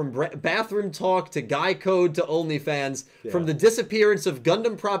 Everything from bathroom talk to guy code to OnlyFans, from the disappearance of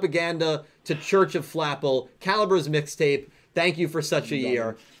Gundam propaganda to Church of Flapple, Caliber's mixtape. Thank you for such a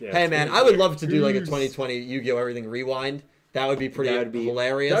year. Yeah, hey man, I would love to do like a 2020 Yu-Gi-Oh! Everything Rewind. That would be pretty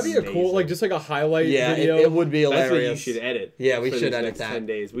hilarious. That'd be a cool, like just like a highlight video. It would be hilarious. That's what you should edit. Yeah, we for should these edit next that. 10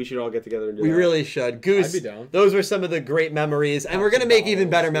 days. We should all get together and do We that. really should. Goose, I'd be down. those were some of the great memories, and we're going to make even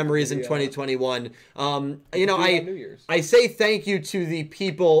better memories in 2021. You know, I say thank you to the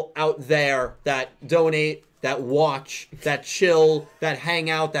people out there that donate, that watch, that chill, that hang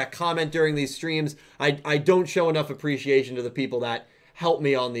out, that comment during these streams. I don't show enough appreciation to the people that help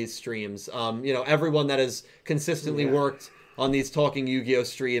me on these streams. You know, everyone that has consistently worked on these Talking Yu-Gi-Oh!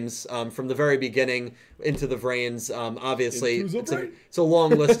 Streams from the very beginning into the Vrains. Obviously, it's a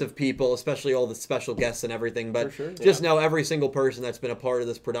long list of people, especially all the special guests and everything. But just know every single person that's been a part of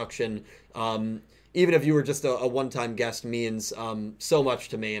this production, even if you were just a one-time guest, means so much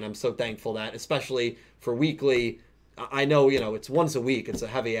to me. And I'm so thankful that, especially for weekly, I know, you know, it's once a week. It's a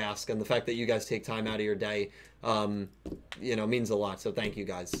heavy ask. And the fact that you guys take time out of your day, you know, means a lot. So thank you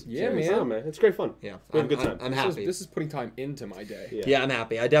guys. Yeah, man. It's great fun. Yeah, We have a good time. I'm happy. This is putting time into my day. Yeah, I'm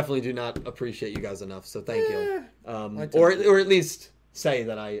happy. I definitely do not appreciate you guys enough. So thank you. I Or at least say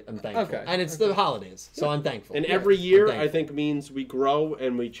that I am thankful. Okay, And it's the holidays, so I'm thankful. And every year, I'm I think, means we grow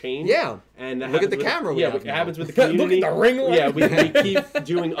and we change. Yeah. And that Look at happens the with- camera we Yeah, have it now. happens with the community. Look at the ring light. Yeah, we keep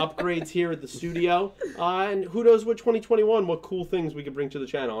doing upgrades here at the studio. And who knows what 2021, what cool things we could bring to the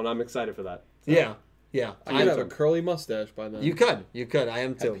channel. And I'm excited for that. Yeah. I could have a curly mustache by then. You could. I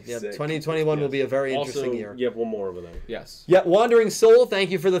am too. That'd be Yeah, sick. 2021 will be a very interesting Also, year. you have one more over there. Yes. Yeah, Wandering Soul,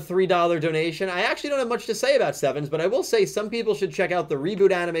 thank you for the $3 donation. I actually don't have much to say about Sevens, but I will say some people should check out the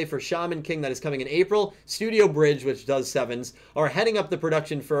reboot anime for Shaman King that is coming in April. Studio Bridge, which does Sevens, are heading up the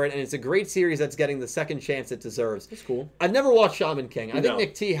production for it, and it's a great series that's getting the second chance it deserves. That's cool. I've never watched Shaman King. I think No.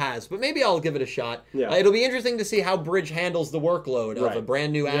 Nick T has, but maybe I'll give it a shot. Yeah. It'll be interesting to see how Bridge handles the workload of a Right.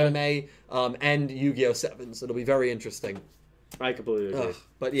 brand new anime and Yu-Gi-Oh! Sevens. It'll be very interesting. I completely agree. Ugh,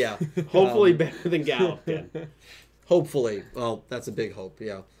 but yeah. Hopefully better than Gallopkin. Hopefully. Well, that's a big hope,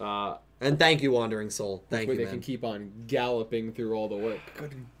 yeah. And thank you, Wandering Soul. Thank Where you, they man. can keep on galloping through all the work.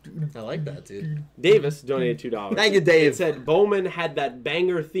 I like that, dude. Davis donated $2. Thank you, Dave. It said Bowman had that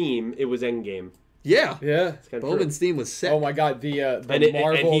banger theme. It was Endgame. Yeah. Yeah. It's kind of Bowman's theme was sick. Oh my God, the And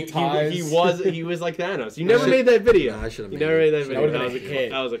Marvel ties. he was like Thanos. You never made that video. No, I should've You made never it. made that video. would've That been was a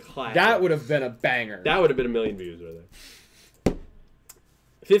hit. that was a classic. That would have been a banger. That would have been 1 million views right there.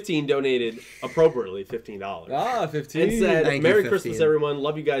 15 donated appropriately $15. 15. And said, Thank you, Merry 15. Christmas, everyone.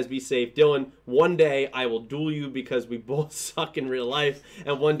 Love you guys. Be safe. Dylan, one day I will duel you because we both suck in real life,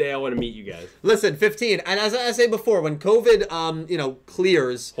 and one day I want to meet you guys. Listen, 15. And as I say before, when COVID,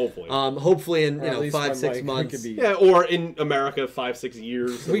 clears, Hopefully. hopefully in, Or at least 5, when, 6 like, we months, could be- Yeah, or in America, 5-6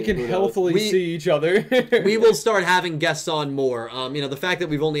 years. I we mean, can who knows? healthily We- see each other. we will start having guests on more. The fact that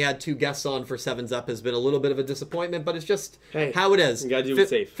we've only had 2 guests on for Sevens Up has been a little bit of a disappointment, but it's just Hey, how it is. you gotta do it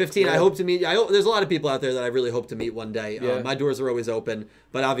safe. 15, I Yeah. hope to meet. There's a lot of people out there that I really hope to meet one day. Yeah. My doors are always open,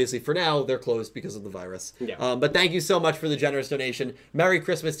 but obviously for now they're closed because of the virus. Yeah. But thank you so much for the generous donation. Merry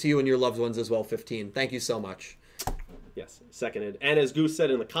Christmas to you and your loved ones as well, 15. Thank you so much. Yes, seconded. And as Goose said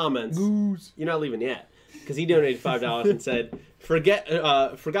in the comments, you're not leaving yet. Because he donated $5 and said,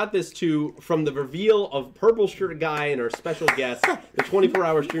 Forgot this too from the reveal of Purple Shirt Guy and our special guest, the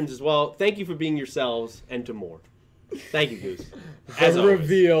 24-hour streams as well. Thank you for being yourselves and to more. Thank you, Goose. As The always.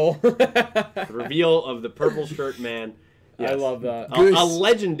 reveal. The reveal of the Purple Shirt Man. I love that. A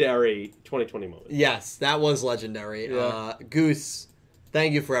legendary 2020 moment. Yes, that was legendary. Yeah. Goose,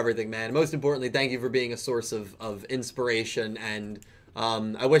 thank you for everything, man. Most importantly, thank you for being a source of inspiration. And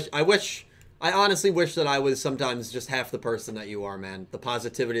I honestly wish that I was sometimes just half the person that you are, man. The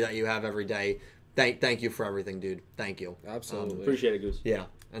positivity that you have every day. Thank you for everything, dude. Thank you. Absolutely. Appreciate it, Goose. Yeah,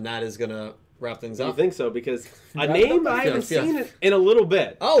 and that is gonna wrap things I up. think so, because a name I haven't Yeah. seen in a little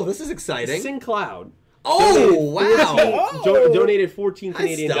bit. Oh, this is exciting. Sin Cloud. Oh, wow. Donated 14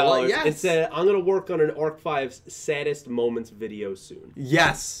 Canadian Stella, dollars. yes. It said, I'm going to work on an Arc 5's saddest moments video soon.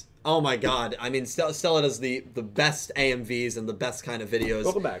 Yes. Oh my God. I mean, Stella does the best AMVs and the best kind of videos.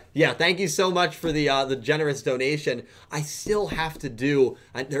 Welcome back. Yeah, thank you so much for the generous donation. I still have to do,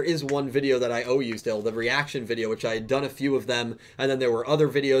 there is one video that I owe you still, the reaction video, which I had done a few of them, and then there were other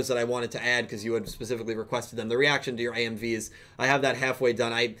videos that I wanted to add because you had specifically requested them. The reaction to your AMVs, I have that halfway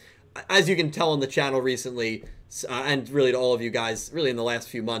done. As you can tell on the channel recently, and really to all of you guys, really in the last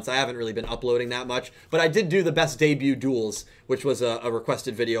few months, I haven't really been uploading that much. But I did do the best debut duels, which was a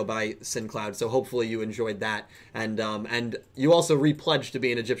requested video by SinCloud. So hopefully you enjoyed that. And you also repledged to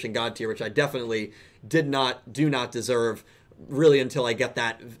be an Egyptian God tier, which I definitely do not deserve, really, until I get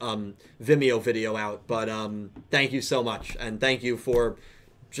that Vimeo video out. But thank you so much, and thank you for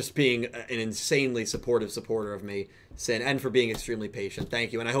just being an insanely supportive supporter of me, Sin, and for being extremely patient.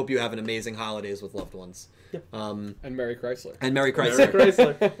 Thank you, and I hope you have an amazing holidays with loved ones. And Merry Chrysler. And Merry Chrysler. Merry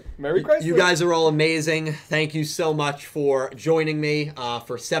Chrysler. Merry Chrysler. You guys are all amazing. Thank you so much for joining me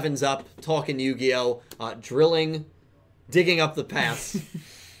for Sevens Up, talking Yu-Gi-Oh, drilling, digging up the past.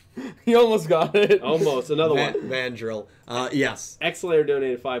 He almost got it. Almost. Another one. Van drill. Yes. X-Layer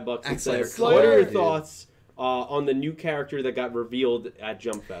donated $5 and said, X-Layer. what are your Dude. thoughts on the new character that got revealed at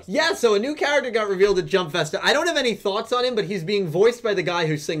Jump Fest? Yeah, so a new character got revealed at Jump Fest. I don't have any thoughts on him, but he's being voiced by the guy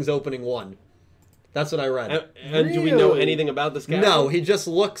who sings Opening 1. That's what I read. And do we know Really? anything about this character? No, he just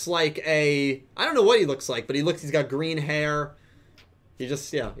looks like I don't know what he looks like, but he's got green hair. He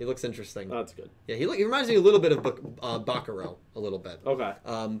looks interesting. That's good. Yeah, he reminds me a little bit of Bakuro, a little bit. Okay.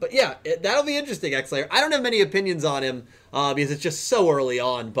 But yeah, that'll be interesting, X-Layer. I don't have many opinions on him because it's just so early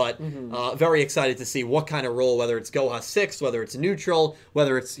on, but very excited to see what kind of role, whether it's Goha 6th, whether it's neutral,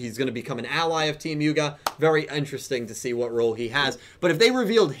 whether he's going to become an ally of Team Yuga. Very interesting to see what role he has. But if they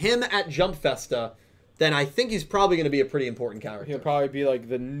revealed him at Jump Festa, then I think he's probably going to be a pretty important character. He'll probably be like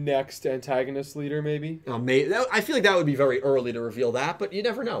the next antagonist leader, maybe. I feel like that would be very early to reveal that, but you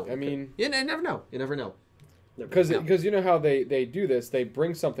never know. I mean, you never know. You never know. because you know how they do this. They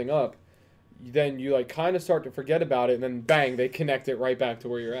bring something up, then you like kind of start to forget about it, and then bang, they connect it right back to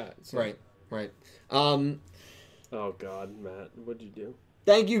where you're at. So. Right. Oh, God, Matt. What'd you do?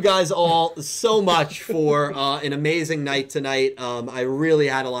 Thank you guys all so much for an amazing night tonight. I really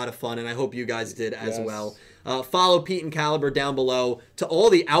had a lot of fun, and I hope you guys did as Yes. well. Follow Pete and Caliber down below. To all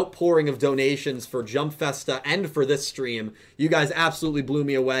the outpouring of donations for Jump Festa and for this stream, you guys absolutely blew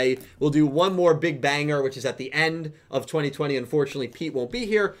me away. We'll do one more big banger, which is at the end of 2020. Unfortunately, Pete won't be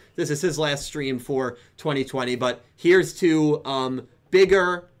here. This is his last stream for 2020, but here's to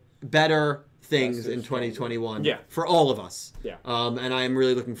bigger, better things Faster, in 2021 Yeah. for all of us. Yeah. And I am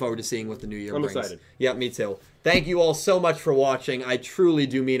really looking forward to seeing what the new year I'm brings. excited. Yeah, me too. Thank you all so much for watching. I truly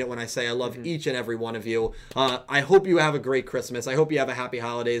do mean it when I say I love each and every one of you. I hope you have a great Christmas. I hope you have a happy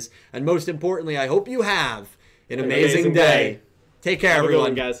holidays. And most importantly, I hope you have an amazing day. Take care, Have a good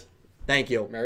everyone. one, guys. Thank you.